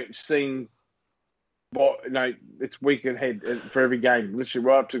 seeing it's week ahead for every game. Literally,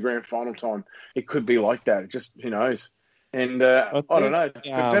 right up to grand final time, it could be like that. It just who knows. And I don't know. It's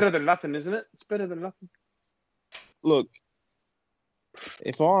better than nothing, isn't it? It's better than nothing. Look,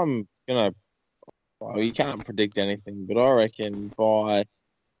 if I'm you can't predict anything, but I reckon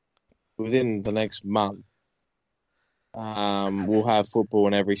within the next month, we'll have football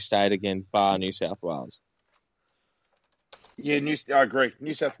in every state again, bar New South Wales. Yeah, I agree.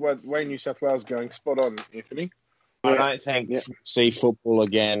 New South Wales going spot on, Anthony. I don't think we'll see football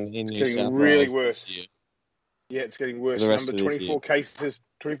again in New South Wales. Really worse. Yeah, it's getting worse. Number 24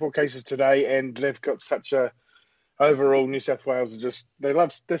 cases today, and they've got such a overall. New South Wales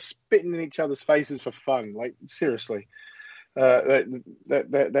they're spitting in each other's faces for fun. Like seriously,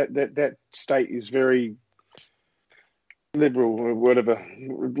 that state is very liberal or whatever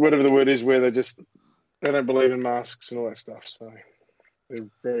the word is, where they don't believe in masks and all that stuff. So they're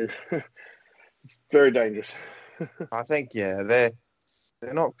very it's very dangerous. I think they're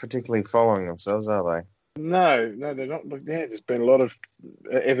not particularly following themselves, are they? No, they're not. Look, there's been a lot of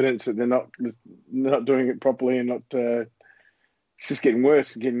evidence that they're not doing it properly, and not. It's just getting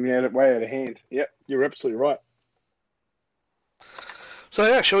worse, getting way out of hand. Yep, you're absolutely right.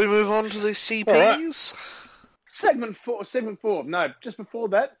 So shall we move on to the CPs? Segment four. No, just before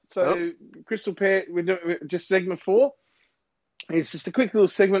that. So Crystal Pair, we're doing just segment 4. It's just a quick little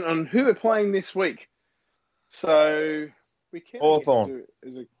segment on who are playing this week. So we can Hawthorn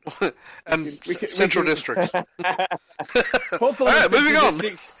and Central District. Hawthorn. All right, moving on.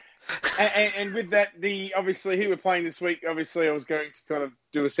 And with that, obviously who we're playing this week. Obviously, I was going to kind of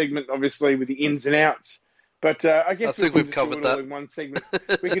do a segment, obviously with the ins and outs. But I guess we've covered that in one segment.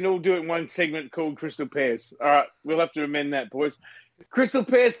 We can all do it in one segment called Crystal Pairs. All right, we'll have to amend that, boys. Crystal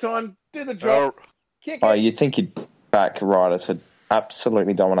Pairs time. Do the drop. You'd think you'd back Ryder to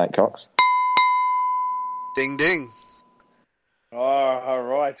absolutely dominate Cox. Ding, ding. Oh, all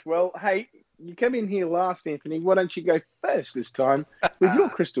right. Well, hey, you come in here last, Anthony. Why don't you go first this time with your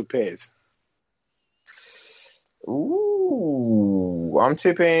Crystal Pairs? Ooh, I'm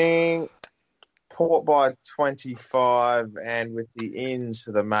tipping Port by 25, and with the ins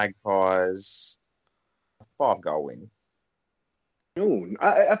for the Magpies, a 5-goal win. Oh,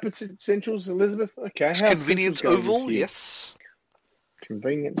 up at Central's Elizabeth. Okay, it's Convenience Oval, yes.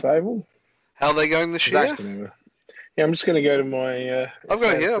 Convenience Oval. How are they going this year? Yeah, I'm just going to go to my... I've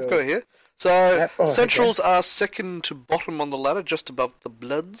got it here. So, Centrals are second to bottom on the ladder, just above the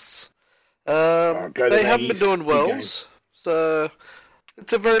Bloods. They haven't been doing well, so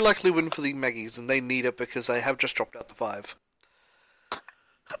it's a very likely win for the Maggies, and they need it because they have just dropped out the 5.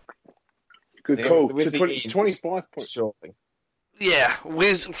 Good call. 25 points. Shortly. Yeah,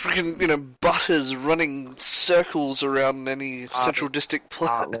 with freaking, Butters running circles around any Central District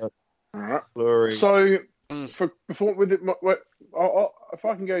player. All right. So, before with it, if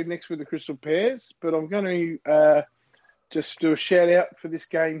I can go next with the Crystal Pears, but I'm going to just do a shout out for this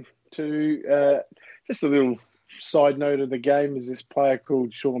game to just a little side note of the game is this player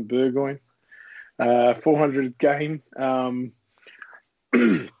called Sean Burgoyne, 400 game.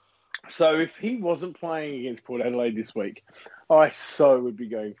 So if he wasn't playing against Port Adelaide this week, I would be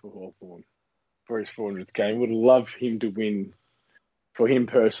going for Hawthorn for his 400th game. Would love him to win for him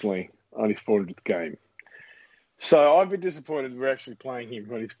personally on his 400th game. So I'd be disappointed we're actually playing him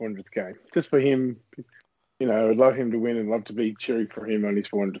on his 400th game. Just for him, I'd love him to win and love to be cheering for him on his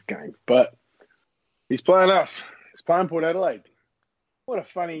 400th game. But he's playing us. He's playing Port Adelaide. What a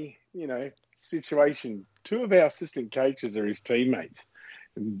funny, situation. 2 of our assistant coaches are his teammates,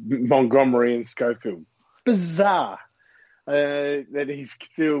 Montgomery and Schofield. Bizarre that he's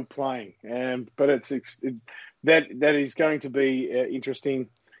still playing. But that is going to be interesting.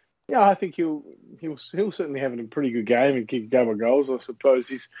 Yeah, I think he'll certainly have a pretty good game and kick a couple of goals. I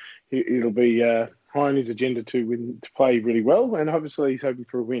suppose it'll be high on his agenda to play really well, and obviously he's hoping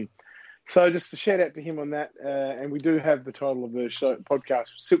for a win. So just a shout out to him on that, and we do have the title of the show podcast,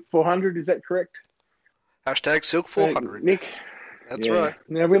 Silk 400. Is that correct? Hashtag Silk 400. Nick, that's right.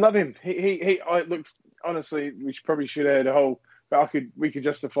 Yeah, we love him. He looks honestly. We probably should add a whole. We could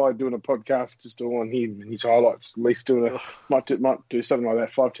justify doing a podcast just on him and his highlights. At least might do something like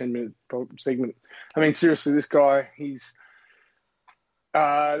that, 5-10 minute segment. I mean, seriously, this guy, he's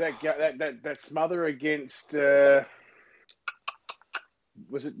that smother against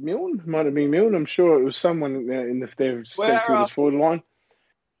was it Milne? Might have been Milne. I'm sure it was someone in their central forward line.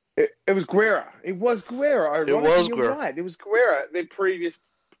 It was Guerra. It was Guerra. You're right. It was Guerra. Their previous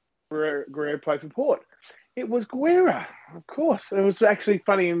Guerra played for Port. It was Guerra, of course. It was actually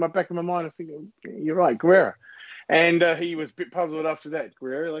funny in my back of my mind. I was thinking, you're right, Guerra. And he was a bit puzzled after that,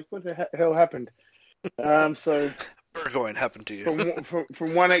 Guerra. Like, what the hell happened? So, Burgoyne happened to you.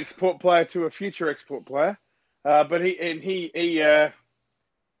 from one export player to a future export player. But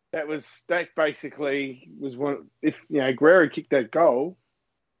that basically was one. If Guerra kicked that goal,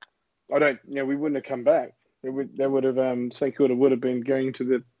 we wouldn't have come back. They would have St Kilda would have been going to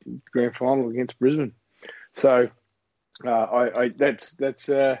the grand final against Brisbane. So, that's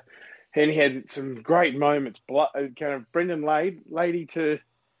and he had some great moments. Kind of Brendan lady to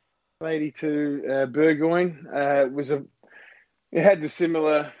Burgoyne it had the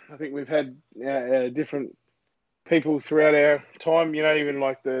similar. I think we've had different people throughout our time. Even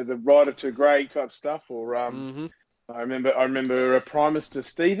like the Ryder to Gray type stuff, or I remember Primus to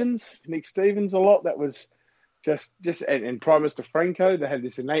Stevens, Nick Stevens a lot. That was just and Primus to Franco. They had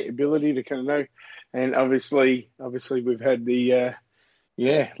this innate ability to kind of know. And obviously we've had the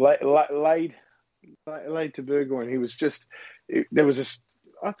laid to Burgoyne. He was just there was this.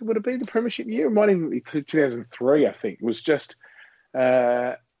 I think would it be the premiership year? It might even be 2003. I think it was just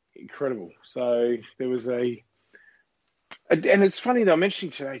incredible. So there was and it's funny that I'm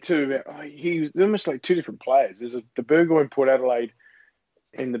mentioning today too about he's almost like 2 different players. There's the Burgoyne Port Adelaide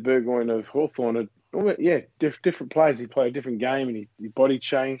and the Burgoyne of Hawthorn. Different players. He played a different game and his body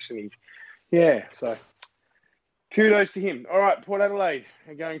changed and so kudos to him. All right, Port Adelaide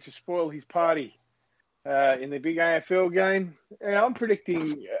are going to spoil his party in the big AFL game. And I'm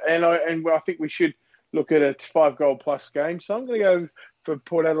predicting, and I think we should look at a 5-goal plus game. So I'm going to go for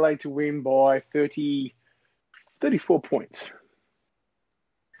Port Adelaide to win by 34 points.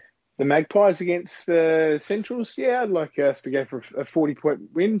 The Magpies against Centrals, I'd like us to go for a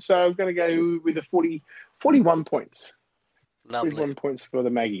 40-point win. So I'm going to go with 41 points. Lovely. 41 points for the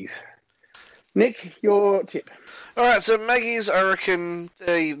Maggies. Nick, your tip. All right, so Maggies, I reckon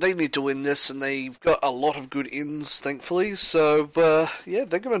they need to win this, and they've got a lot of good ins, thankfully. So, they're going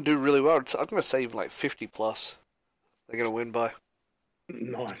to do really well. I'm going to say even like 50 plus. They're going to win by.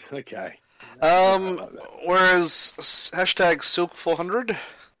 Nice. Okay. Whereas hashtag Silk 400.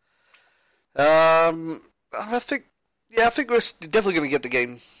 I think we're definitely going to get the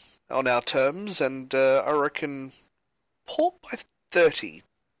game on our terms, and I reckon Port by 30.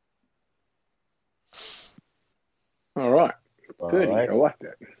 All right. 30. Right. I like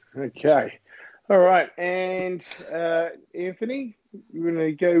that. Okay. All right. And Anthony, you're going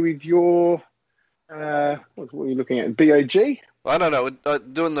to go with your What were you looking at? BOG? I don't know.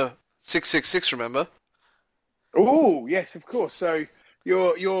 Doing the 666, remember? Oh, yes, of course. So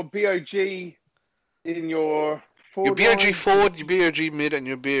your BOG in your forward your BOG line? forward, your BOG mid, and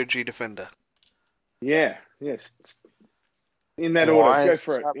your BOG defender. Yeah, yes. In that order. Go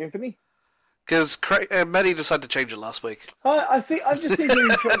for it, Anthony. Because Matty decided to change it last week. I'm just thinking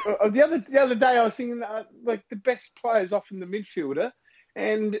the other day I was thinking like the best players often the midfielder,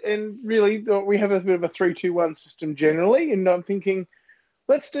 and really we have a bit of a 3-2-1 system generally, and I'm thinking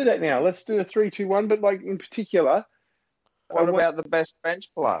let's do that now. Let's do a 3-2-1, but like in particular, what about the best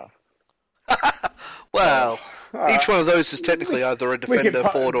bench player? Well, each one of those is technically either a defender,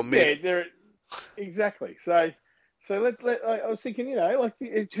 forward, or mid. Yeah, exactly. So I was thinking, like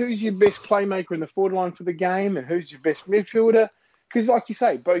who's your best playmaker in the forward line for the game, and who's your best midfielder? Because, like you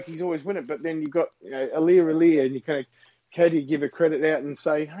say, Boki's always win it, but then you've got Alir, and you kind of how do you give a credit out and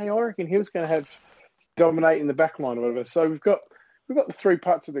say, hey, I reckon he was going to dominate in the back line or whatever. So we've got the three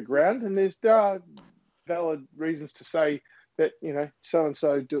parts of the ground, and there are valid reasons to say that so and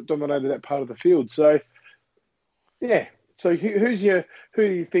so dominated that part of the field. So yeah. So who do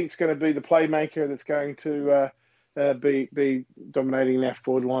you think's going to be the playmaker that's going to be dominating that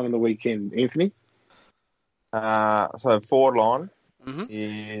forward line on the weekend, Anthony? So forward line. Mm-hmm.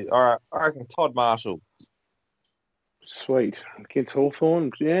 Yeah, all right, I reckon Todd Marshall. Sweet. Against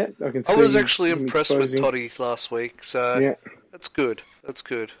Hawthorn, yeah. I was actually impressed with Toddy last week, so yeah. That's good.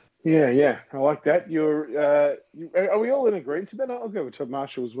 Yeah. I like that. Are we all in agreement with that? I'll go with Todd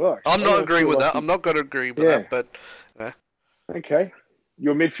Marshall as well. I'm not agreeing with that. I'm not going to agree with that, but... Okay.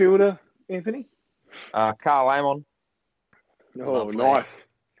 Your midfielder, Anthony? Carl Amon. Oh, lovely. Nice.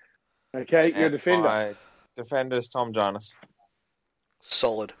 Okay, your defender. My defender is Tom Jonas.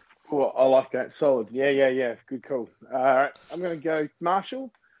 Solid. Well, I like that. Solid. Yeah. Good call. All right, I'm going to go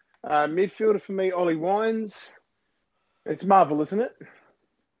Marshall. Midfielder for me, Ollie Wines. It's Marvel, isn't it?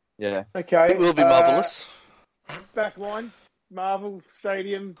 Yeah. Okay. It will be marvellous. Back line, Marvel,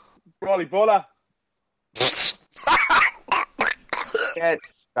 Stadium, Riley Boller.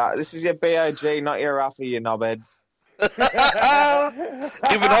 This is your BOG, not your Ruffy, you knobhead.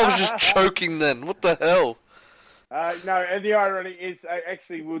 Even I was just choking then. What the hell? No, and the irony is, I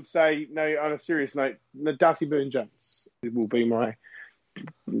actually would say, no, on a serious note, Darcy Byrne-Jones will be my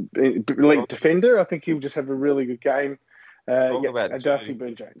elite defender. I think he'll just have a really good game. Darcy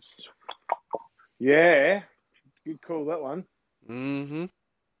Byrne-Jones. Yeah, good call, that one. Mm-hmm.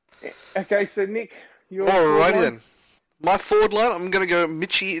 Okay, so Nick, you're alrighty then. My forward line, I'm going to go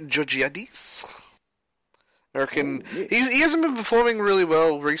Michi Georgiadis. I reckon he hasn't been performing really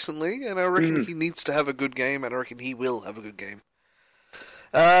well recently, and I reckon he needs to have a good game, and I reckon he will have a good game.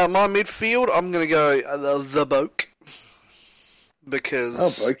 My midfield, I'm going to go the Boke,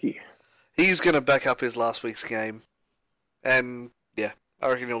 because he's going to back up his last week's game, and yeah, I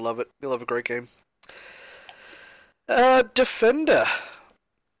reckon he'll love it. He'll have a great game. Defender,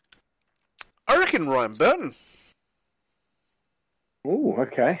 I reckon Ryan Burton. Oh,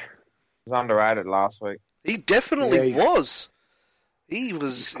 okay. He was underrated last week. He definitely was. He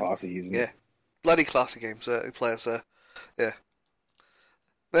was classy, isn't he? Yeah, bloody classy player. So, yeah,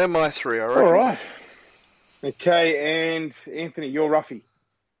 they're my three. I reckon. All right. Okay, and Anthony, you're Ruffy.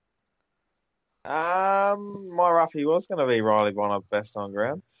 My Ruffy was going to be Riley Bonner, best on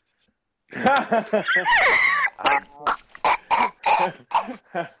ground.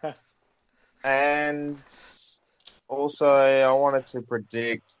 And also, I wanted to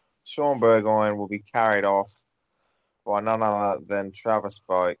predict Sean Burgoyne will be carried off by none other than Travis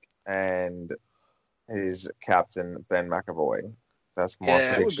Boak and his captain, Ben McAvoy. That's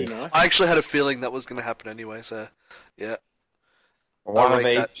my prediction. Nice. I actually had a feeling that was going to happen anyway, so yeah. One of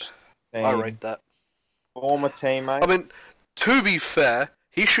each. I rate that. Former teammates. I mean, to be fair,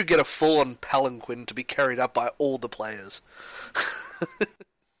 he should get a full-on palanquin to be carried up by all the players.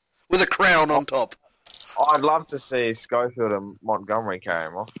 With a crown on top. I'd love to see Schofield and Montgomery carry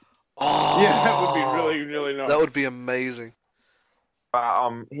him off. Oh, yeah, that would be really, really nice. That would be amazing. But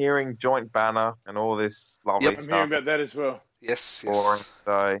I'm hearing joint banner and all this lovely stuff. I'm hearing about that as well. Yes. Boring,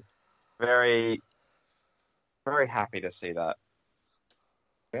 so very, very happy to see that.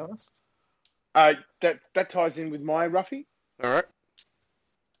 To be honest. That ties in with my Ruffy. All right.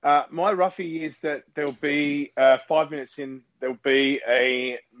 My Ruffy is that there'll be 5 minutes in, there'll be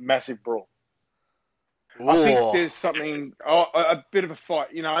a massive brawl. I think there's something, a bit of a fight.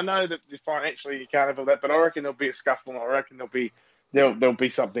 I know that financially you can't have all that, but I reckon there'll be a scuffle. I reckon there'll be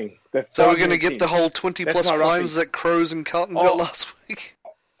something. So we're going to get the whole 20-plus fines that Crows and Carlton got last week?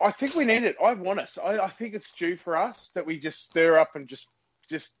 I think we need it. I want us. I think it's due for us that we just stir up and just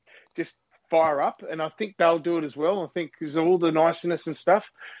fire up, and I think they'll do it as well. I think because of all the niceness and stuff.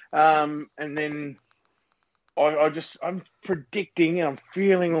 And then I'm predicting and I'm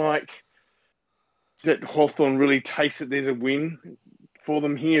feeling like that Hawthorn really tastes that there's a win for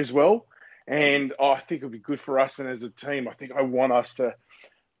them here as well. And I think it'll be good for us. And as a team,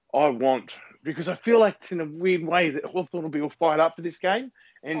 because I feel like it's in a weird way that Hawthorn will be all fired up for this game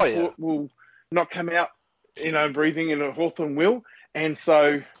and will not come out, breathing, and Hawthorn will. And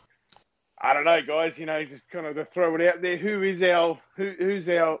so, I don't know, guys, just kind of to throw it out there. Who's our player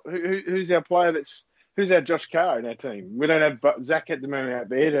who's our Josh Carr in our team? We don't have Zach at the moment out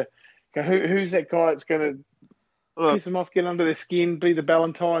there to go, who's that guy that's going to piss them off, get under their skin, be the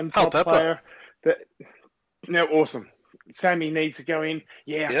Ballantyne top player? Awesome. Sammy needs to go in.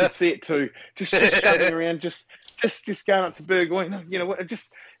 Yeah, I can see it too. Just shoving around, just going up to Burgoyne. You know what?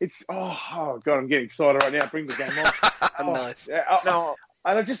 Oh God, I'm getting excited right now. Bring the game on. Nice.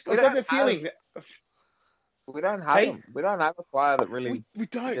 I got the feeling that we don't have them. We don't have a player that really. We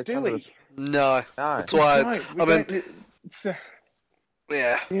don't, do we? No. That's why.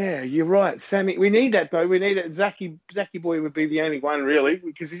 Yeah, you're right, Sammy. We need that though. We need it. Zachy boy would be the only one really,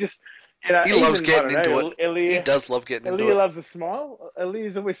 because he just. He loves getting into it. He does love getting into it. Elia loves a smile.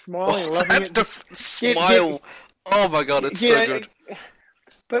 Elia's always smiling and loving it. Smile. Oh my God, it's so good.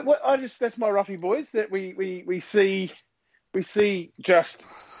 But that's my Ruffy boys, that we see just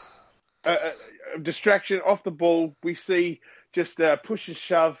a distraction off the ball. We see just push and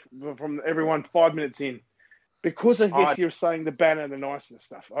shove from everyone 5 minutes in. Because I guess you're saying the banner and the nice and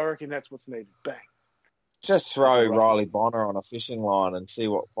stuff. I reckon that's what's needed. Bang. Just throw Riley Bonner on a fishing line and see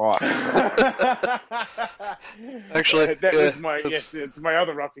what bites. Actually, it's my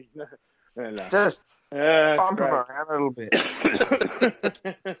other Ruffy. No. Just bump him around a little bit.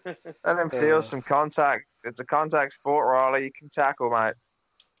 Let him feel some contact. It's a contact sport, Riley. You can tackle, mate.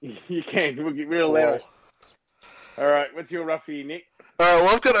 You can. We'll get real loud. All right, what's your Ruffy, Nick? All right,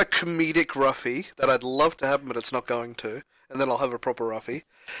 well, I've got a comedic Ruffy that I'd love to have, but it's not going to. And then I'll have a proper Ruffy.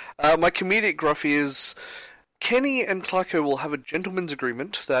 My comedic Ruffy is Kenny and Clarko will have a gentleman's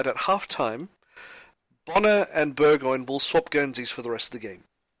agreement that at halftime, Bonner and Burgoyne will swap Guernseys for the rest of the game.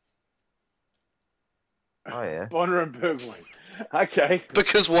 Oh, yeah. Bonner and Burgoyne. Okay.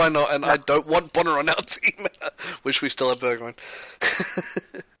 Because why not? And I don't want Bonner on our team. Wish we still had Burgoyne.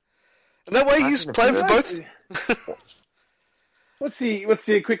 And that way he's playing for both. What's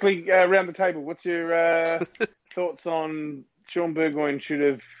the quickly around the table? What's your thoughts on Sean Burgoyne should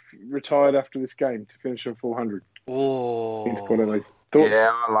have retired after this game to finish on 400? Oh, thoughts?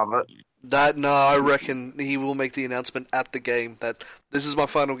 Yeah, I love it. I reckon he will make the announcement at the game that this is my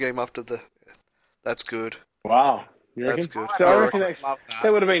final game after the. That's good. Wow, that's good. So I reckon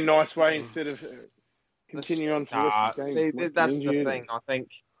that would have been a nice way instead of continuing on for the rest of the game. See, that's the thing. I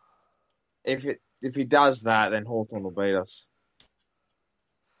think if he does that, then Hawthorn will beat us.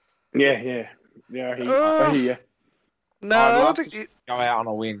 Yeah. I hear you. No, I'd love to go out on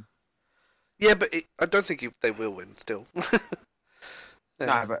a win. Yeah, but I don't think they will win still.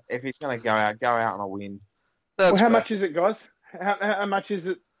 No, but if he's going to go out on a win. How much is it, guys? How much is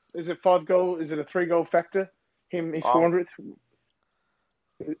it? Is it 5 goal? Is it a 3 goal factor? His 400th?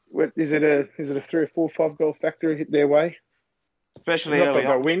 Is it a 3 or 4, 5 goal factor hit their way? Especially not early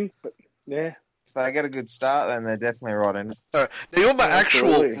on. Win, but yeah. If they get a good start, then they're definitely right in it. All right. Now, you're my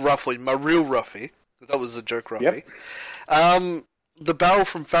actual Ruffy, my real Ruffy, because that was a joke Ruffy. Yep. The barrel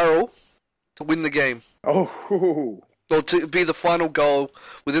from Farrell to win the game. Oh. Or to be the final goal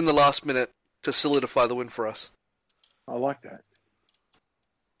within the last minute to solidify the win for us. I like that.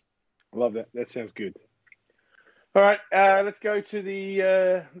 I love that. That sounds good. All right, let's go to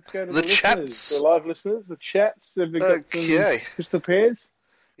the chats, the live listeners, the chats. Have we got some crystal pairs?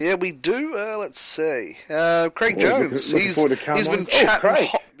 Yeah, we do. Let's see. Craig Jones. He's been chatting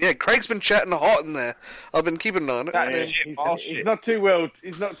hot. Yeah, Craig's been chatting hot in there. I've been keeping an eye on it. He's not too well.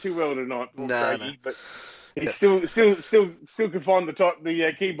 He's not too well tonight. No. But he's still can find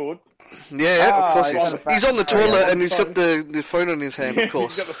the keyboard. Yeah, of course he's on the toilet and he's got the phone in his hand. Of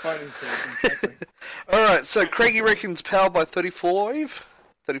course. He's got the phone in his hand. Exactly. All right. So Craigie reckons Powell by 35,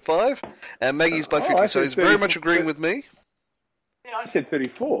 and Maggie's by 50. So he's very much agreeing with me. Yeah, I said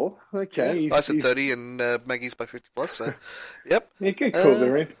 34. Okay. Yeah, I said 30 and Maggie's by 50 plus, so yep. Yeah, good call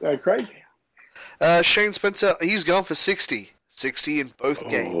there, Craig. Shane Spencer, he's gone for 60. 60 in both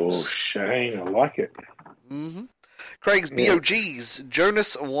games. Oh, Shane, I like it. Mm-hmm. Craig's BOGs,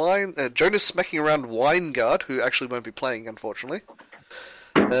 Jonas smacking around Wineguard, who actually won't be playing, unfortunately.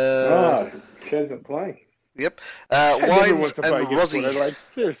 Chad's not playing. Yep. Wines and Rozzy.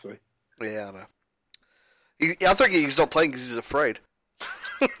 Seriously. Yeah, I know. I think he's not playing because he's afraid.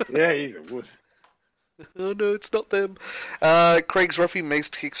 Yeah, he's a wuss. Oh no, it's not them. Craig's roughie makes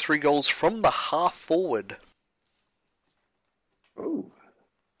to kick 3 goals from the half forward. Oh,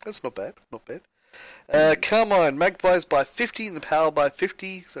 that's not bad. Not bad. Carmine, Magpies by 50 and the Power by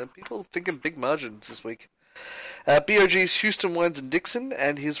 50. So people thinking big margins this week. BOG's Houston, Wines and Dixon,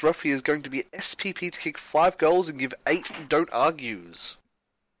 and his roughie is going to be SPP to kick 5 goals and give 8 don't argues.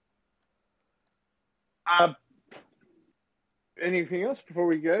 Anything else before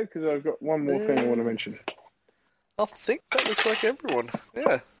we go? Because I've got one more thing I want to mention. I think that looks like everyone.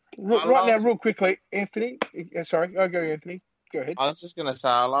 Yeah. Right now, real quickly, Anthony. Sorry, I'll go, Anthony. Go ahead. I was just going to say,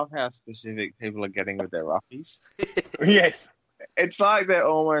 I love how specific people are getting with their roughies. Yes. It's like they're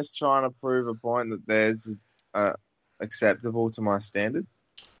almost trying to prove a point that theirs is acceptable to my standard.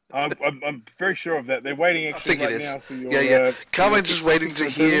 I'm very sure of that. They're waiting actually right now for your... Yeah. Carmen's just waiting to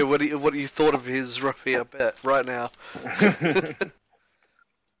hear what you thought of his roughie, I bet, right now.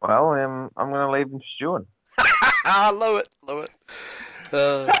 Well, I'm going to leave him stewing. Love it.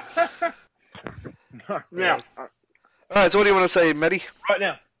 Now... All right, so what do you want to say, Matty? Right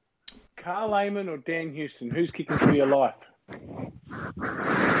now, Carl Lehman or Dan Houston? Who's kicking for your life?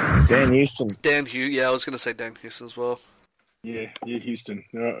 Dan Houston. Yeah, I was going to say Dan Houston as well. Yeah, Houston.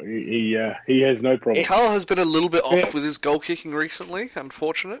 No, he has no problem. Carl has been a little bit off with his goal kicking recently,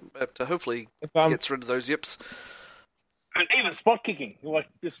 unfortunate, but hopefully he gets rid of those yips. And even spot kicking, like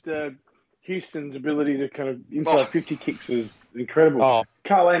just Houston's ability to kind of inside 50 kicks is incredible. Oh,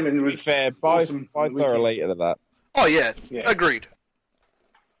 Carl Lehman was fair. Awesome. Both are elite at that. Oh, yeah. Agreed.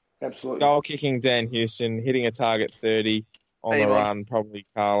 Absolutely. Goal kicking Dan Houston, hitting a target 30 on the run, probably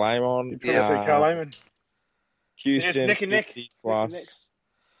Carl Lehman. Yeah, so Carl Lehman. Houston, neck and neck. plus.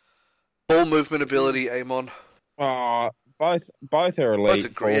 Ball movement ability, Amon. Oh, both are elite.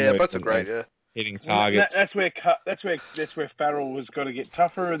 Both are great. Yeah, hitting targets. That's where Farrell has got to get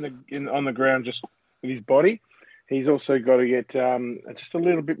tougher on the ground, just with his body. He's also got to get just a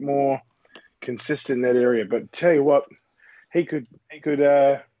little bit more consistent in that area. But tell you what, he could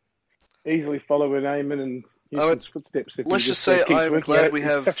easily follow in Eamon and Houston's footsteps. Let's just say I'm glad we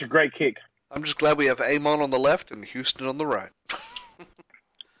have such a great kick. I'm just glad we have Amon on the left and Houston on the right.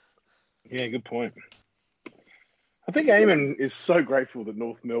 Yeah, good point. I think Eamon is so grateful that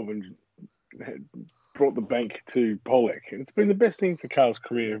North Melbourne had brought the bank to Pollock. It's been the best thing for Carl's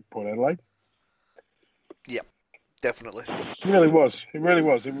career at Port Adelaide. Yep, definitely. It really was.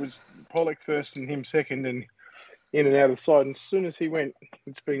 It was Pollock first and him second, and in and out of sight. And as soon as he went,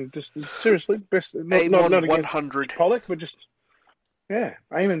 it's been just seriously best. Not 100 Pollock, but just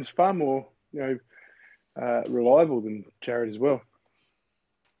Eamon's far more reliable than Jared as well,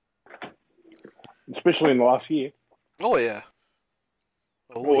 especially in the last year. Oh yeah.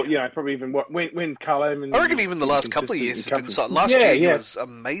 Or probably even when Carl Eamon. I reckon even the last couple of years has been last year he was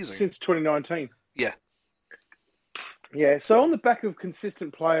amazing since 2019. Yeah. Yeah, so on the back of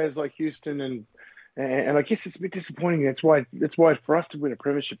consistent players like Houston and I guess it's a bit disappointing. That's why for us to win a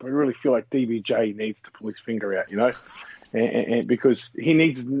premiership, I really feel like DBJ needs to pull his finger out, and because he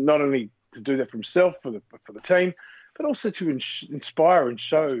needs not only to do that for himself, for the team, but also to inspire and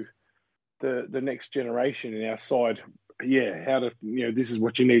show the next generation in our side, how to this is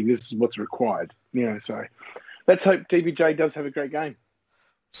what you need, this is what's required, So let's hope DBJ does have a great game.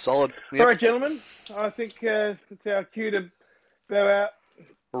 Solid. Yep. All right, gentlemen. I think it's our cue to bow out.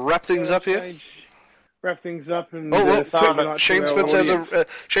 Wrap things up here. Wrap things up. And Shane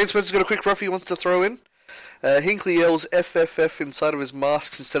Spencer's got a quick rough he wants to throw in. Hinkley yells FFF inside of his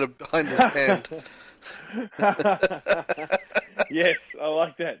mask instead of behind his hand. Yes, I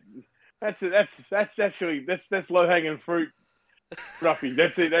like that. That's actually low hanging fruit. Roughy.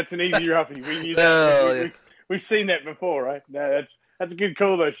 That's it. That's an easy roughy. We knew that. We've seen that before, right? No, that's a good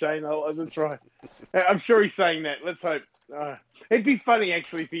call though, Shane. That's right. I'm sure he's saying that. Let's hope. It'd be funny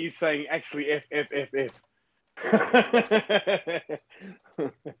actually if he's saying actually FFFF.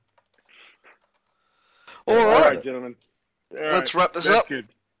 All right, gentlemen. Let's wrap this up. Good.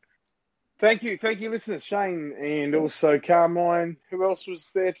 Thank you, listeners. Shane and also Carmine. Who else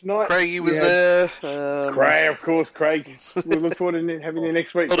was there tonight? Craigie was there. Craig, of course, Craig. We look forward to having you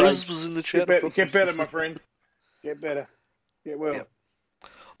next week. Others was in the chat. Get better, my friend. Get better. Get well. Yep.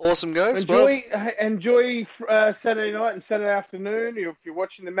 Awesome, guys. Enjoy Saturday night and Saturday afternoon. If you're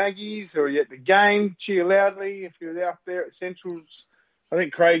watching the Maggies or you're at the game, cheer loudly. If you're out there at Centrals, I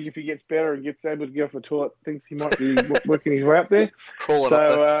think Craig, if he gets better and gets able to get off the toilet, thinks he might be working his way up there. Crawling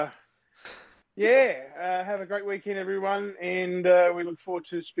up there. Have a great weekend, everyone, and we look forward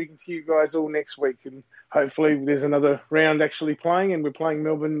to speaking to you guys all next week. And hopefully, there's another round actually playing, and we're playing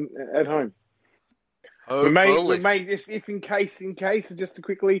Melbourne at home. Oh, we may just, if in case, just to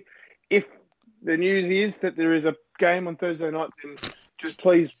quickly, if the news is that there is a game on Thursday night, then just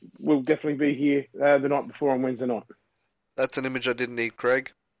please, we'll definitely be here the night before on Wednesday night. That's an image I didn't need,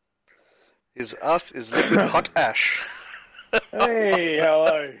 Craig. His ass is liquid hot ash. Hey,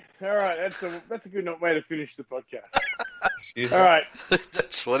 hello. All right, that's a good way to finish the podcast. All right.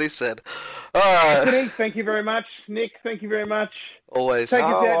 That's what he said. All right. Anthony, thank you very much. Nick, thank you very much. Always. Take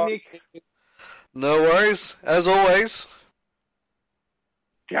us out, Nick. No worries. As always.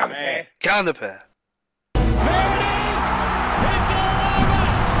 Canapé. Canapé. There it is! It's all over!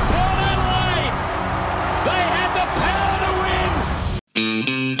 Port Adelaide! They had the power to win!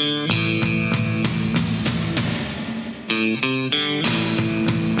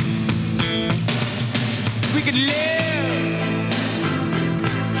 We could live